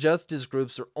social justice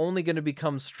groups are only going to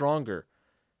become stronger,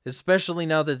 especially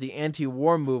now that the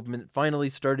anti-war movement finally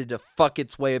started to fuck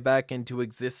its way back into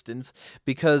existence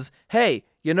because, hey,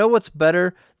 you know what's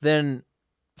better than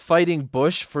fighting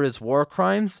Bush for his war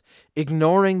crimes?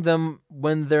 Ignoring them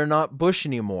when they're not Bush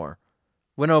anymore,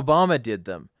 when Obama did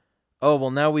them. Oh,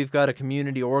 well, now we've got a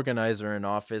community organizer in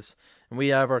office, and we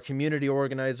have our community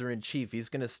organizer in chief. He's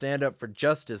going to stand up for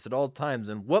justice at all times,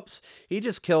 and whoops, he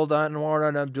just killed Anwar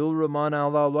and Abdul Rahman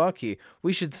al-Awlaki.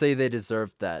 We should say they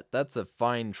deserved that. That's a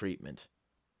fine treatment.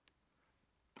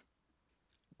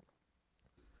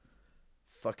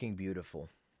 Fucking beautiful.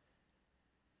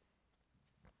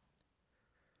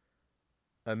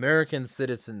 American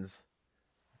citizens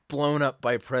blown up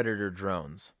by predator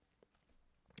drones.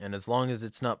 And as long as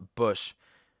it's not Bush,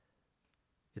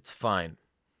 it's fine.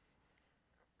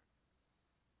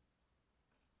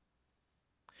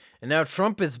 And now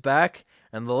Trump is back,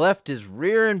 and the left is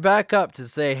rearing back up to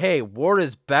say, hey, war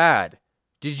is bad.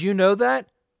 Did you know that?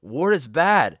 War is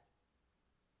bad.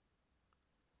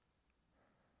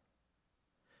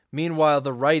 Meanwhile,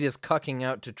 the right is cucking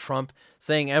out to Trump,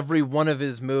 saying every one of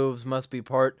his moves must be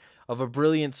part of a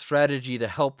brilliant strategy to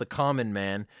help the common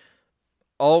man,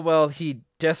 all while he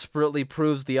desperately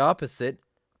proves the opposite,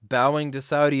 bowing to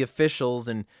Saudi officials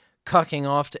and cucking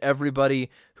off to everybody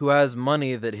who has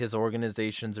money that his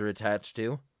organizations are attached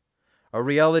to. A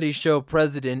reality show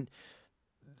president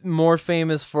more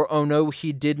famous for oh no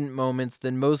he didn't moments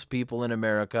than most people in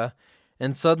America,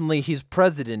 and suddenly he's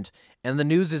president, and the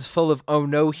news is full of oh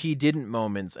no he didn't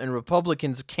moments, and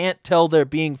Republicans can't tell they're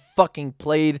being fucking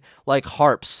played like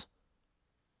harps.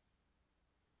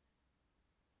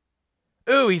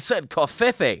 Ooh, he said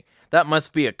covfefe. That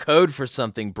must be a code for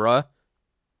something, bruh.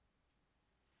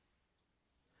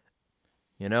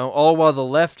 You know, all while the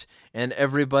left and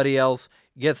everybody else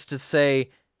gets to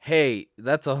say, hey,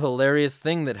 that's a hilarious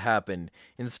thing that happened,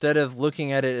 instead of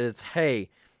looking at it as, hey,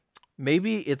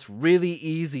 maybe it's really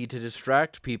easy to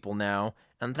distract people now,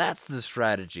 and that's the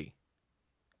strategy.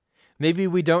 Maybe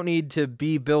we don't need to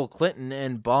be Bill Clinton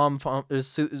and bomb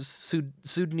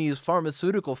Sudanese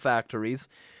pharmaceutical factories,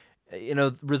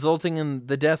 resulting in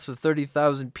the deaths of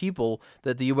 30,000 people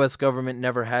that the U.S. government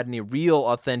never had any real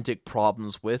authentic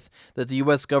problems with, that the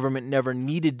U.S. government never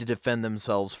needed to defend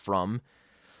themselves from.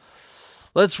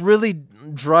 Let's really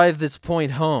drive this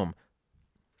point home.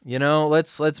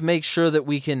 Let's make sure that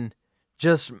we can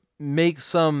just make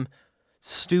some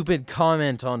stupid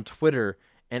comment on Twitter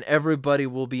and everybody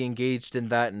will be engaged in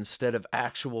that instead of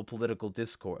actual political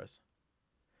discourse.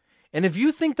 And if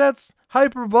you think that's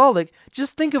hyperbolic,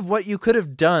 just think of what you could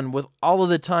have done with all of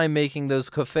the time making those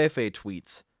covfefe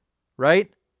tweets,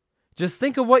 right? Just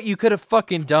think of what you could have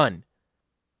fucking done.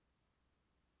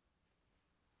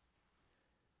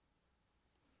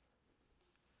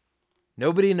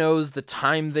 Nobody knows the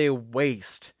time they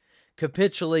waste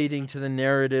capitulating to the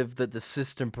narrative that the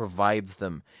system provides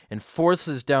them and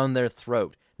forces down their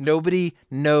throat. Nobody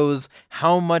knows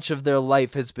how much of their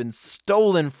life has been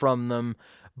stolen from them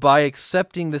by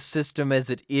accepting the system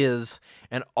as it is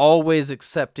and always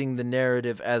accepting the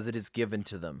narrative as it is given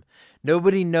to them.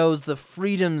 Nobody knows the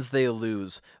freedoms they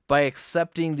lose by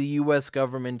accepting the U.S.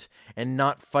 government and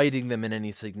not fighting them in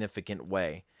any significant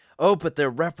way. Oh, but they're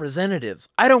representatives.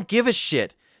 I don't give a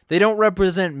shit. They don't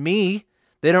represent me.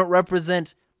 They don't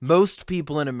represent most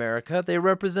people in America. They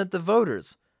represent the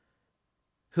voters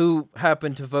who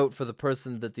happen to vote for the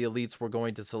person that the elites were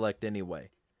going to select anyway.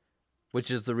 Which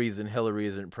is the reason Hillary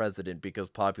isn't president, because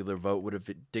popular vote would have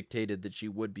dictated that she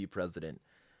would be president.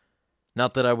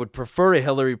 Not that I would prefer a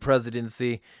Hillary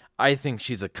presidency. I think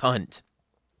she's a cunt.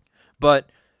 But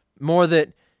more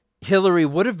that Hillary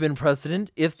would have been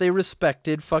president if they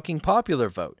respected fucking popular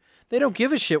vote. They don't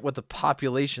give a shit what the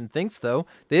population thinks, though.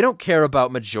 They don't care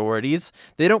about majorities.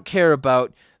 They don't care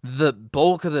about the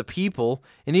bulk of the people.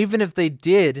 And even if they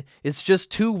did, it's just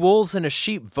two wolves and a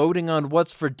sheep voting on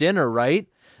what's for dinner, right?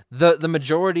 The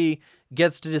majority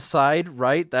gets to decide,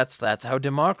 right? That's how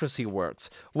democracy works.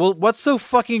 Well, what's so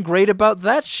fucking great about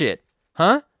that shit?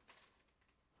 Huh?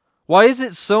 Why is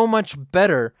it so much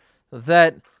better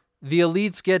that the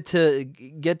elites get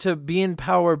to be in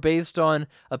power based on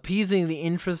appeasing the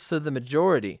interests of the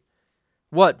majority?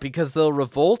 What, because they'll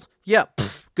revolt? Yeah,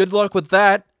 good luck with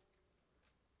that.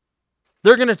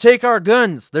 They're going to take our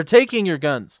guns. They're taking your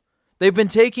guns. They've been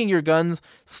taking your guns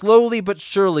slowly but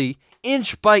surely,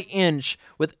 inch by inch,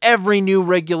 with every new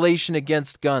regulation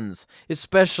against guns,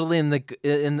 especially in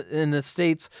the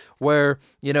states where,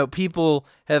 people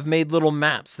have made little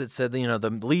maps that said,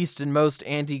 the least and most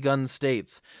anti-gun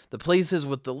states, the places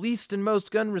with the least and most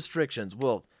gun restrictions.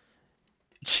 Well,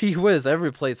 gee whiz,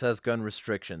 every place has gun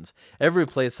restrictions. Every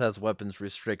place has weapons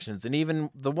restrictions, and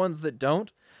even the ones that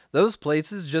don't, those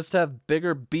places just have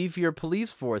bigger, beefier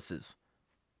police forces.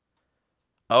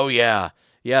 Oh yeah,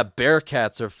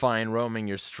 Bearcats are fine roaming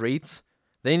your streets.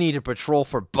 They need to patrol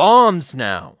for bombs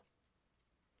now.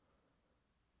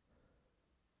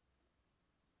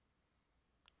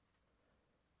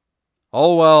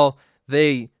 All while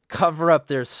they cover up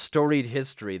their storied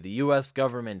history, the U.S.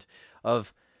 government,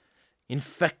 of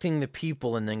infecting the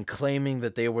people and then claiming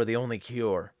that they were the only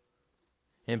cure.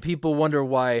 And people wonder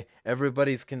why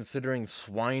everybody's considering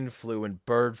swine flu and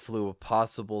bird flu a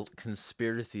possible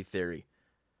conspiracy theory.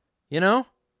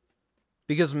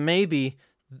 Because maybe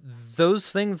those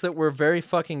things that were very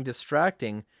fucking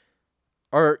distracting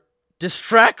are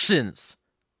distractions.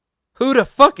 Who'd have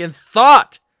fucking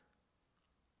thought?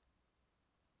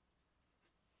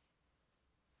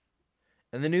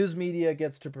 And the news media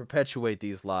gets to perpetuate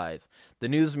these lies. The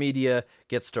news media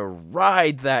gets to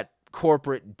ride that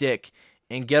corporate dick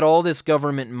and get all this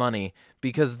government money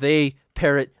because they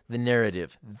parrot the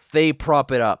narrative. They prop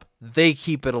it up. they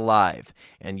keep it alive.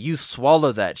 And you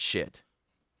swallow that shit.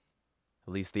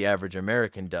 At least the average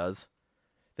American does.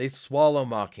 They swallow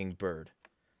Mockingbird.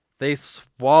 They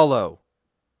swallow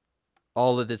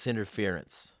all of this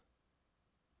interference.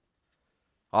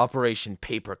 Operation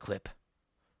Paperclip.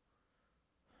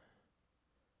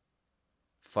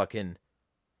 Fucking.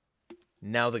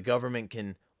 Now the government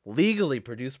can legally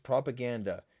produce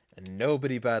propaganda and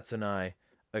nobody bats an eye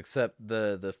except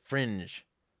the fringe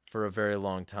for a very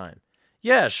long time.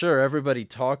 Yeah, sure, everybody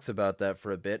talks about that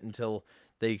for a bit until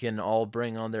they can all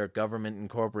bring on their government and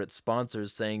corporate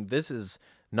sponsors saying this is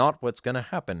not what's going to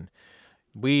happen.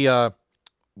 We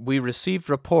received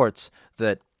reports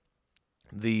that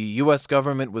the U.S.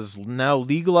 government was now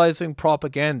legalizing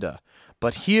propaganda.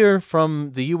 But here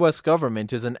from the U.S.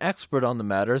 government is an expert on the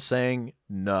matter saying,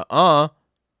 nuh-uh.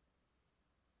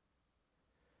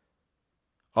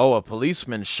 Oh, a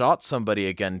policeman shot somebody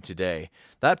again today.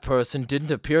 That person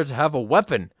didn't appear to have a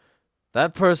weapon.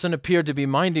 That person appeared to be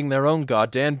minding their own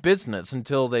goddamn business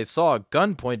until they saw a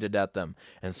gun pointed at them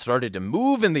and started to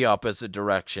move in the opposite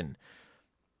direction.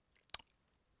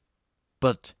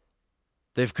 But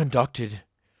they've conducted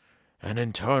an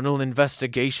internal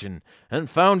investigation and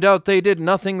found out they did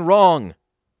nothing wrong.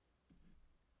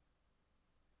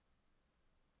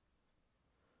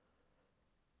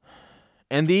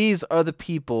 And these are the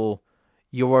people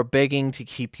you are begging to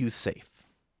keep you safe.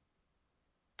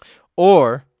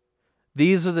 Or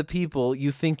these are the people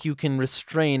you think you can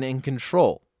restrain and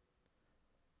control.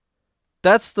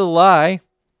 That's the lie.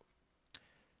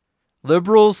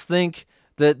 Liberals think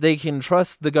that they can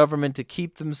trust the government to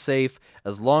keep them safe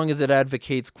as long as it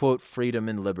advocates, quote, freedom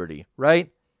and liberty,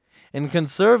 right? And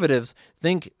conservatives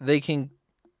think they can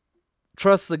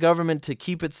trust the government to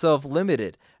keep itself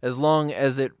limited as long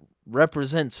as it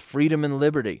represents freedom and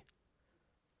liberty.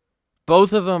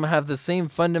 Both of them have the same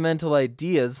fundamental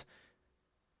ideas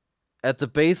at the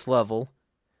base level.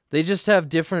 They just have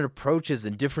different approaches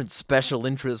and different special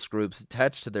interest groups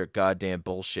attached to their goddamn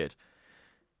bullshit.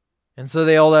 And so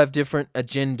they all have different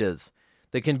agendas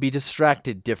that can be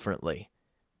distracted differently.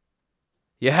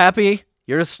 You happy?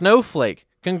 You're a snowflake.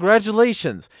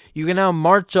 Congratulations. You can now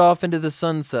march off into the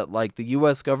sunset like the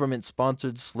U.S.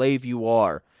 government-sponsored slave you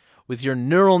are, with your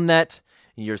neural net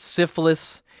and your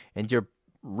syphilis and your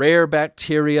rare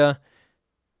bacteria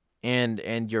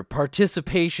and your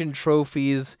participation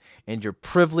trophies and your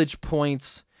privilege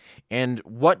points and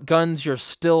what guns you're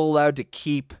still allowed to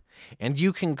keep. And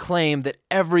you can claim that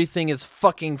everything is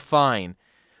fucking fine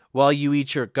while you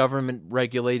eat your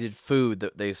government-regulated food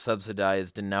that they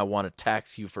subsidized and now want to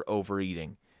tax you for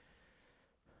overeating.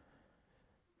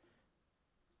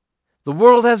 The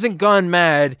world hasn't gone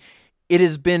mad. It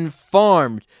has been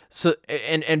farmed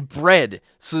and bred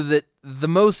so that the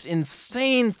most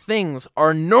insane things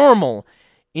are normal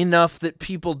enough that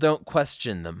people don't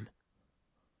question them.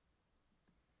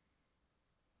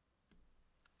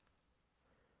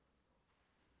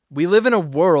 We live in a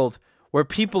world where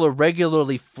people are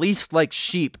regularly fleeced like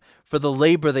sheep for the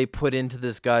labor they put into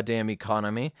this goddamn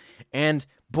economy, and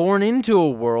born into a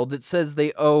world that says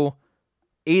they owe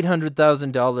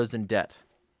 $800,000 in debt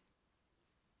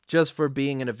just for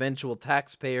being an eventual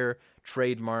taxpayer,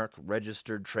 trademark,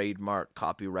 registered trademark,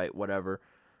 copyright, whatever,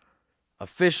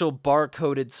 official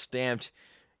barcoded stamped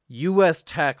U.S.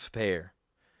 taxpayer.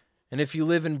 And if you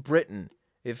live in Britain,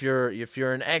 if you're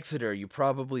in Exeter, you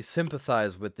probably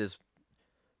sympathize with this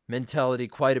mentality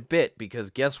quite a bit, because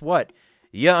guess what?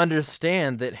 You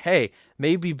understand that, hey,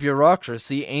 maybe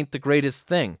bureaucracy ain't the greatest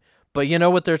thing. But you know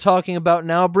what they're talking about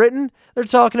now, Britain? They're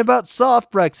talking about soft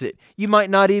Brexit. You might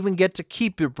not even get to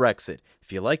keep your Brexit.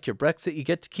 If you like your Brexit, you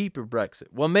get to keep your Brexit.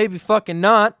 Well, maybe fucking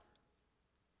not.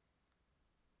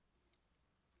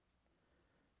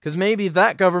 Because maybe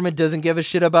that government doesn't give a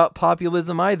shit about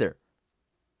populism either.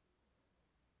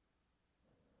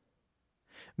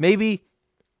 Maybe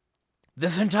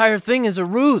this entire thing is a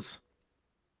ruse.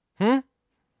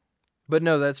 But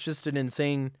no, that's just an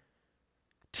insane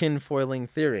tinfoiling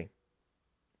theory.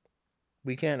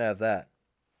 We can't have that.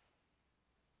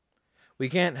 We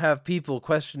can't have people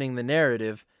questioning the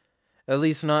narrative, at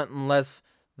least not unless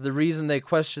the reason they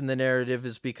question the narrative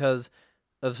is because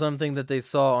of something that they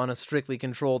saw on a strictly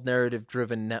controlled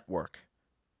narrative-driven network.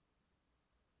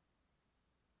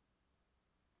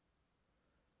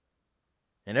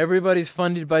 And everybody's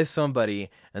funded by somebody,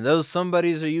 and those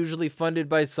somebodies are usually funded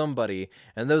by somebody,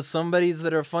 and those somebodies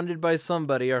that are funded by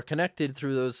somebody are connected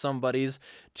through those somebodies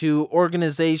to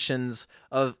organizations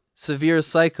of severe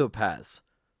psychopaths.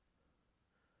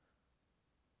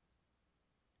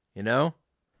 You know?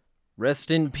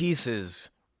 Rest in pieces,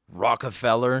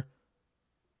 Rockefeller.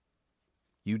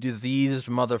 You diseased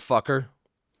motherfucker.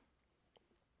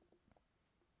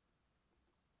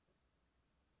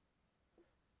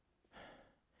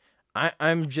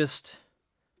 I'm just...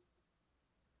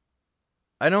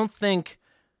 I don't think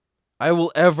I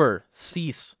will ever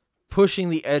cease pushing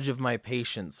the edge of my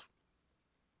patience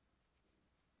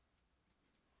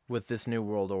with this new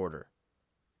world order.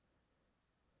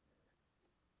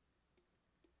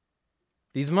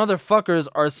 These motherfuckers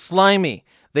are slimy.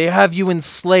 They have you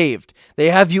enslaved. They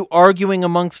have you arguing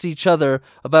amongst each other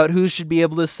about who should be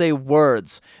able to say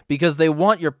words because they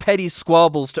want your petty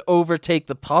squabbles to overtake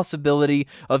the possibility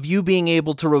of you being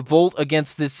able to revolt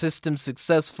against this system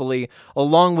successfully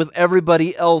along with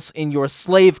everybody else in your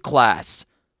slave class.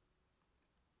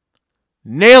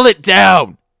 Nail it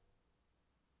down!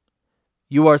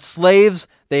 You are slaves.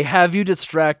 They have you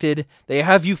distracted. They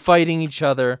have you fighting each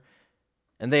other.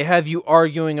 And they have you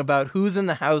arguing about who's in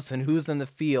the house and who's in the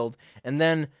field, and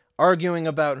then arguing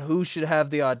about who should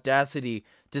have the audacity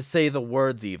to say the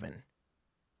words even.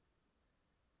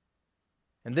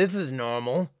 And this is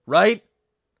normal, right?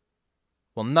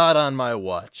 Well, not on my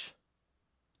watch.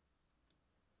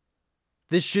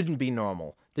 This shouldn't be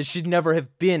normal. This should never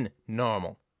have been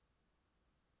normal.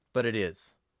 But it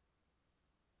is.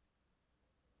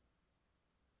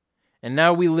 And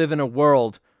now we live in a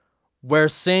world where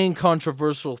saying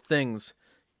controversial things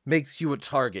makes you a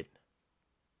target.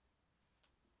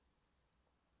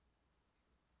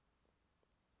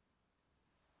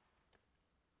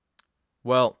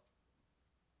 Well,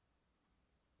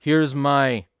 here's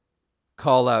my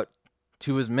call out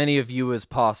to as many of you as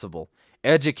possible.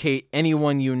 Educate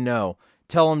anyone you know.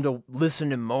 Tell them to listen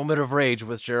to Moment of Rage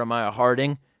with Jeremiah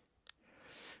Harding.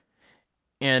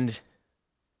 And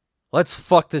let's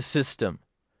fuck the system.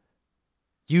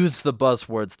 Use the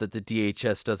buzzwords that the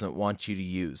DHS doesn't want you to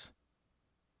use.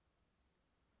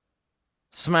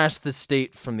 Smash the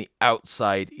state from the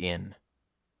outside in.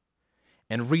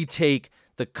 And retake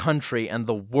the country and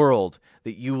the world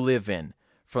that you live in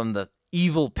from the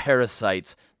evil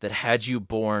parasites that had you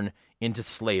born into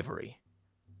slavery.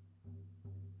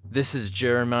 This is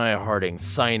Jeremiah Harding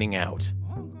signing out.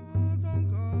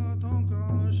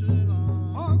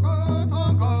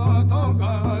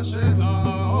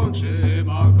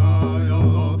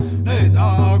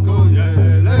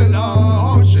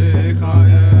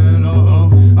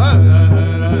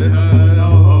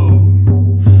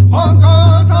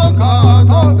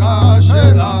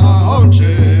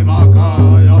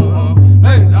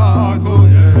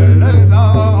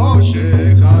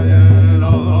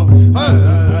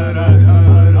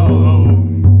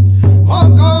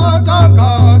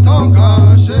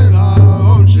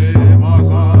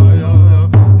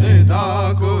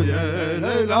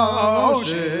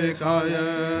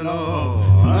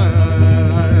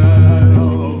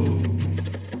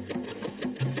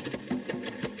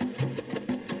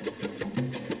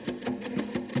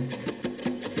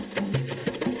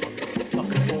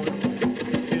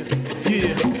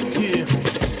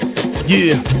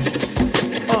 Yeah.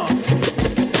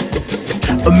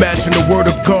 Imagine the word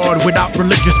of God without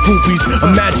religious groupies.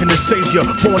 Imagine a savior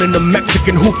born in a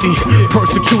Mexican hoopty.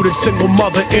 Persecuted single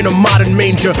mother in a modern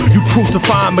manger. You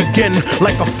crucify him again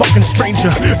like a fucking stranger.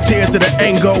 Tears of the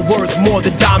anger worth more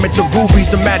than diamonds or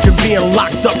rubies. Imagine being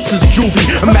locked up since juvie.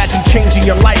 Imagine changing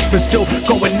your life and still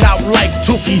going out like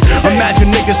Tukey.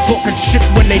 Imagine niggas talking shit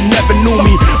when they never knew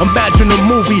me. Imagine a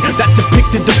movie that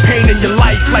depicted the pain in your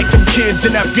life, like them kids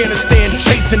in Afghanistan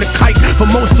chasing a kite. For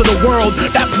most of the world,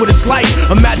 that's what it's like.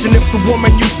 Imagine if the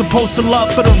woman you're supposed to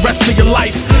love for the rest of your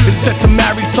life is set to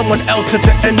marry someone else at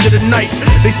the end of the night.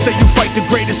 They say you fight the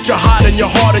greatest jihad in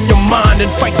your heart and your mind, and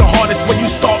fight the hardest when you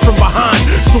start from behind.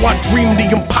 So I dream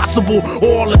the impossible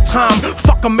all the time.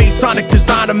 Fuck a Masonic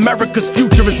design, America's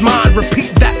future is mine.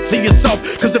 Repeat that to yourself,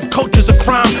 cause if culture's a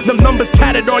crime, them numbers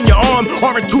tatted on your arm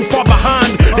aren't too far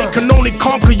behind. They can only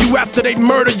conquer you after they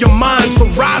murder your mind. So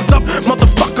rise up,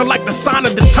 motherfucker, like the sign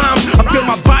of the times. I feel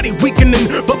my body weakening,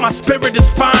 but my spirit is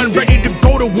fine. Ready to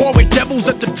go to war with devils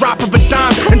at the drop of a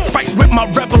dime, and fight with my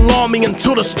rebel army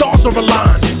until the stars are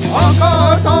aligned.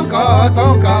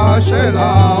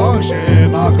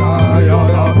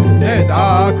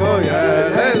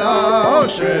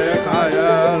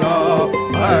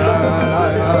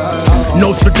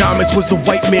 Nostradamus was a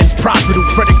white man's prophet who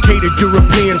predicated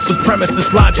European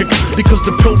supremacist logic, because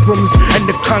the pilgrims and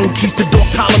the conquistador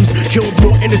columns killed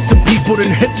more innocent people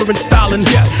than Hitler and Stalin.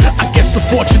 I guess Once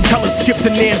the fortune teller skipped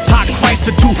an antichrist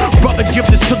or two, brother, give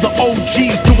this to the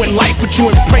OGs doing life with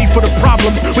you and pray for the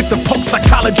problems with the Pope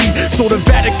psychology, so the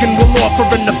Vatican will offer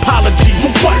an apology. For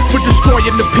what? For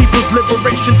destroying the people's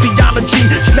liberation theology,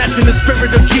 snatching the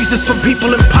spirit of Jesus from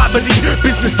people in poverty.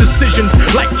 Business decisions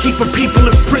like keeping people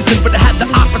in prison, but it had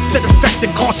the opposite effect,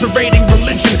 incarcerating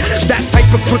religion. That type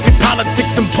of crooked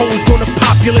politics imposed on the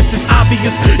populace is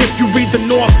obvious if you read the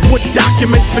Northwood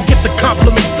documents. Forget the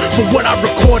compliments for what I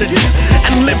recorded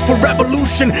and live for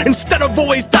revolution instead of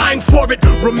always dying for it.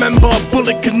 Remember, a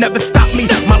bullet could never stop me.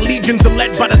 My legions are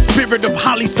led by the spirit of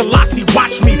Haile Selassie.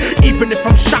 Watch me, even if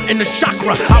I'm shot in the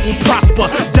chakra, I will prosper.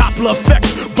 Doppler effect,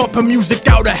 bumping music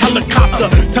out a helicopter,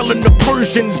 telling the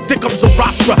Persians, dig up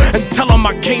Zoroaster, and tell them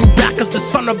I came back as the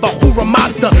son of Ahura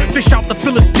Mazda. Fish out the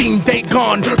Philistine,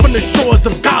 Dagon, from the shores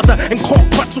of Gaza, and call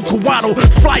Quetzalcoatl,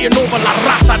 flying over La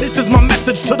Raza. This is my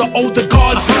message to the older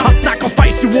gods. I'll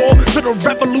sacrifice you all to the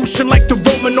revolution like the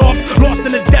Romanovs, lost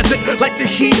in the desert like the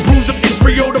Hebrews of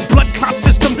Israel. The blood clot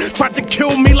system tried to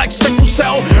kill me like sickle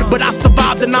cell, but I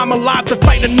survived and I'm alive to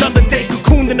fight another day.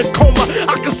 Cocooned in a coma,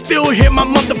 I can still hear my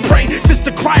mother pray.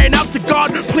 Sister crying out to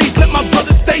God, please let my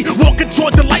brother stay. Walking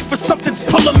towards the light, but something's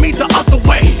pulling me the other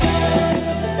way.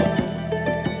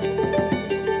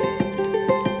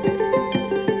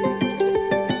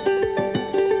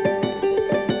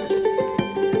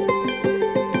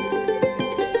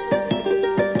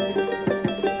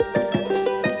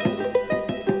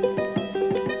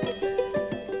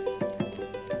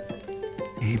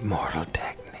 Immortal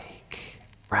technique.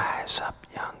 Rise up,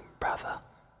 young brother.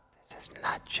 This is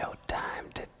not your time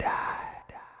to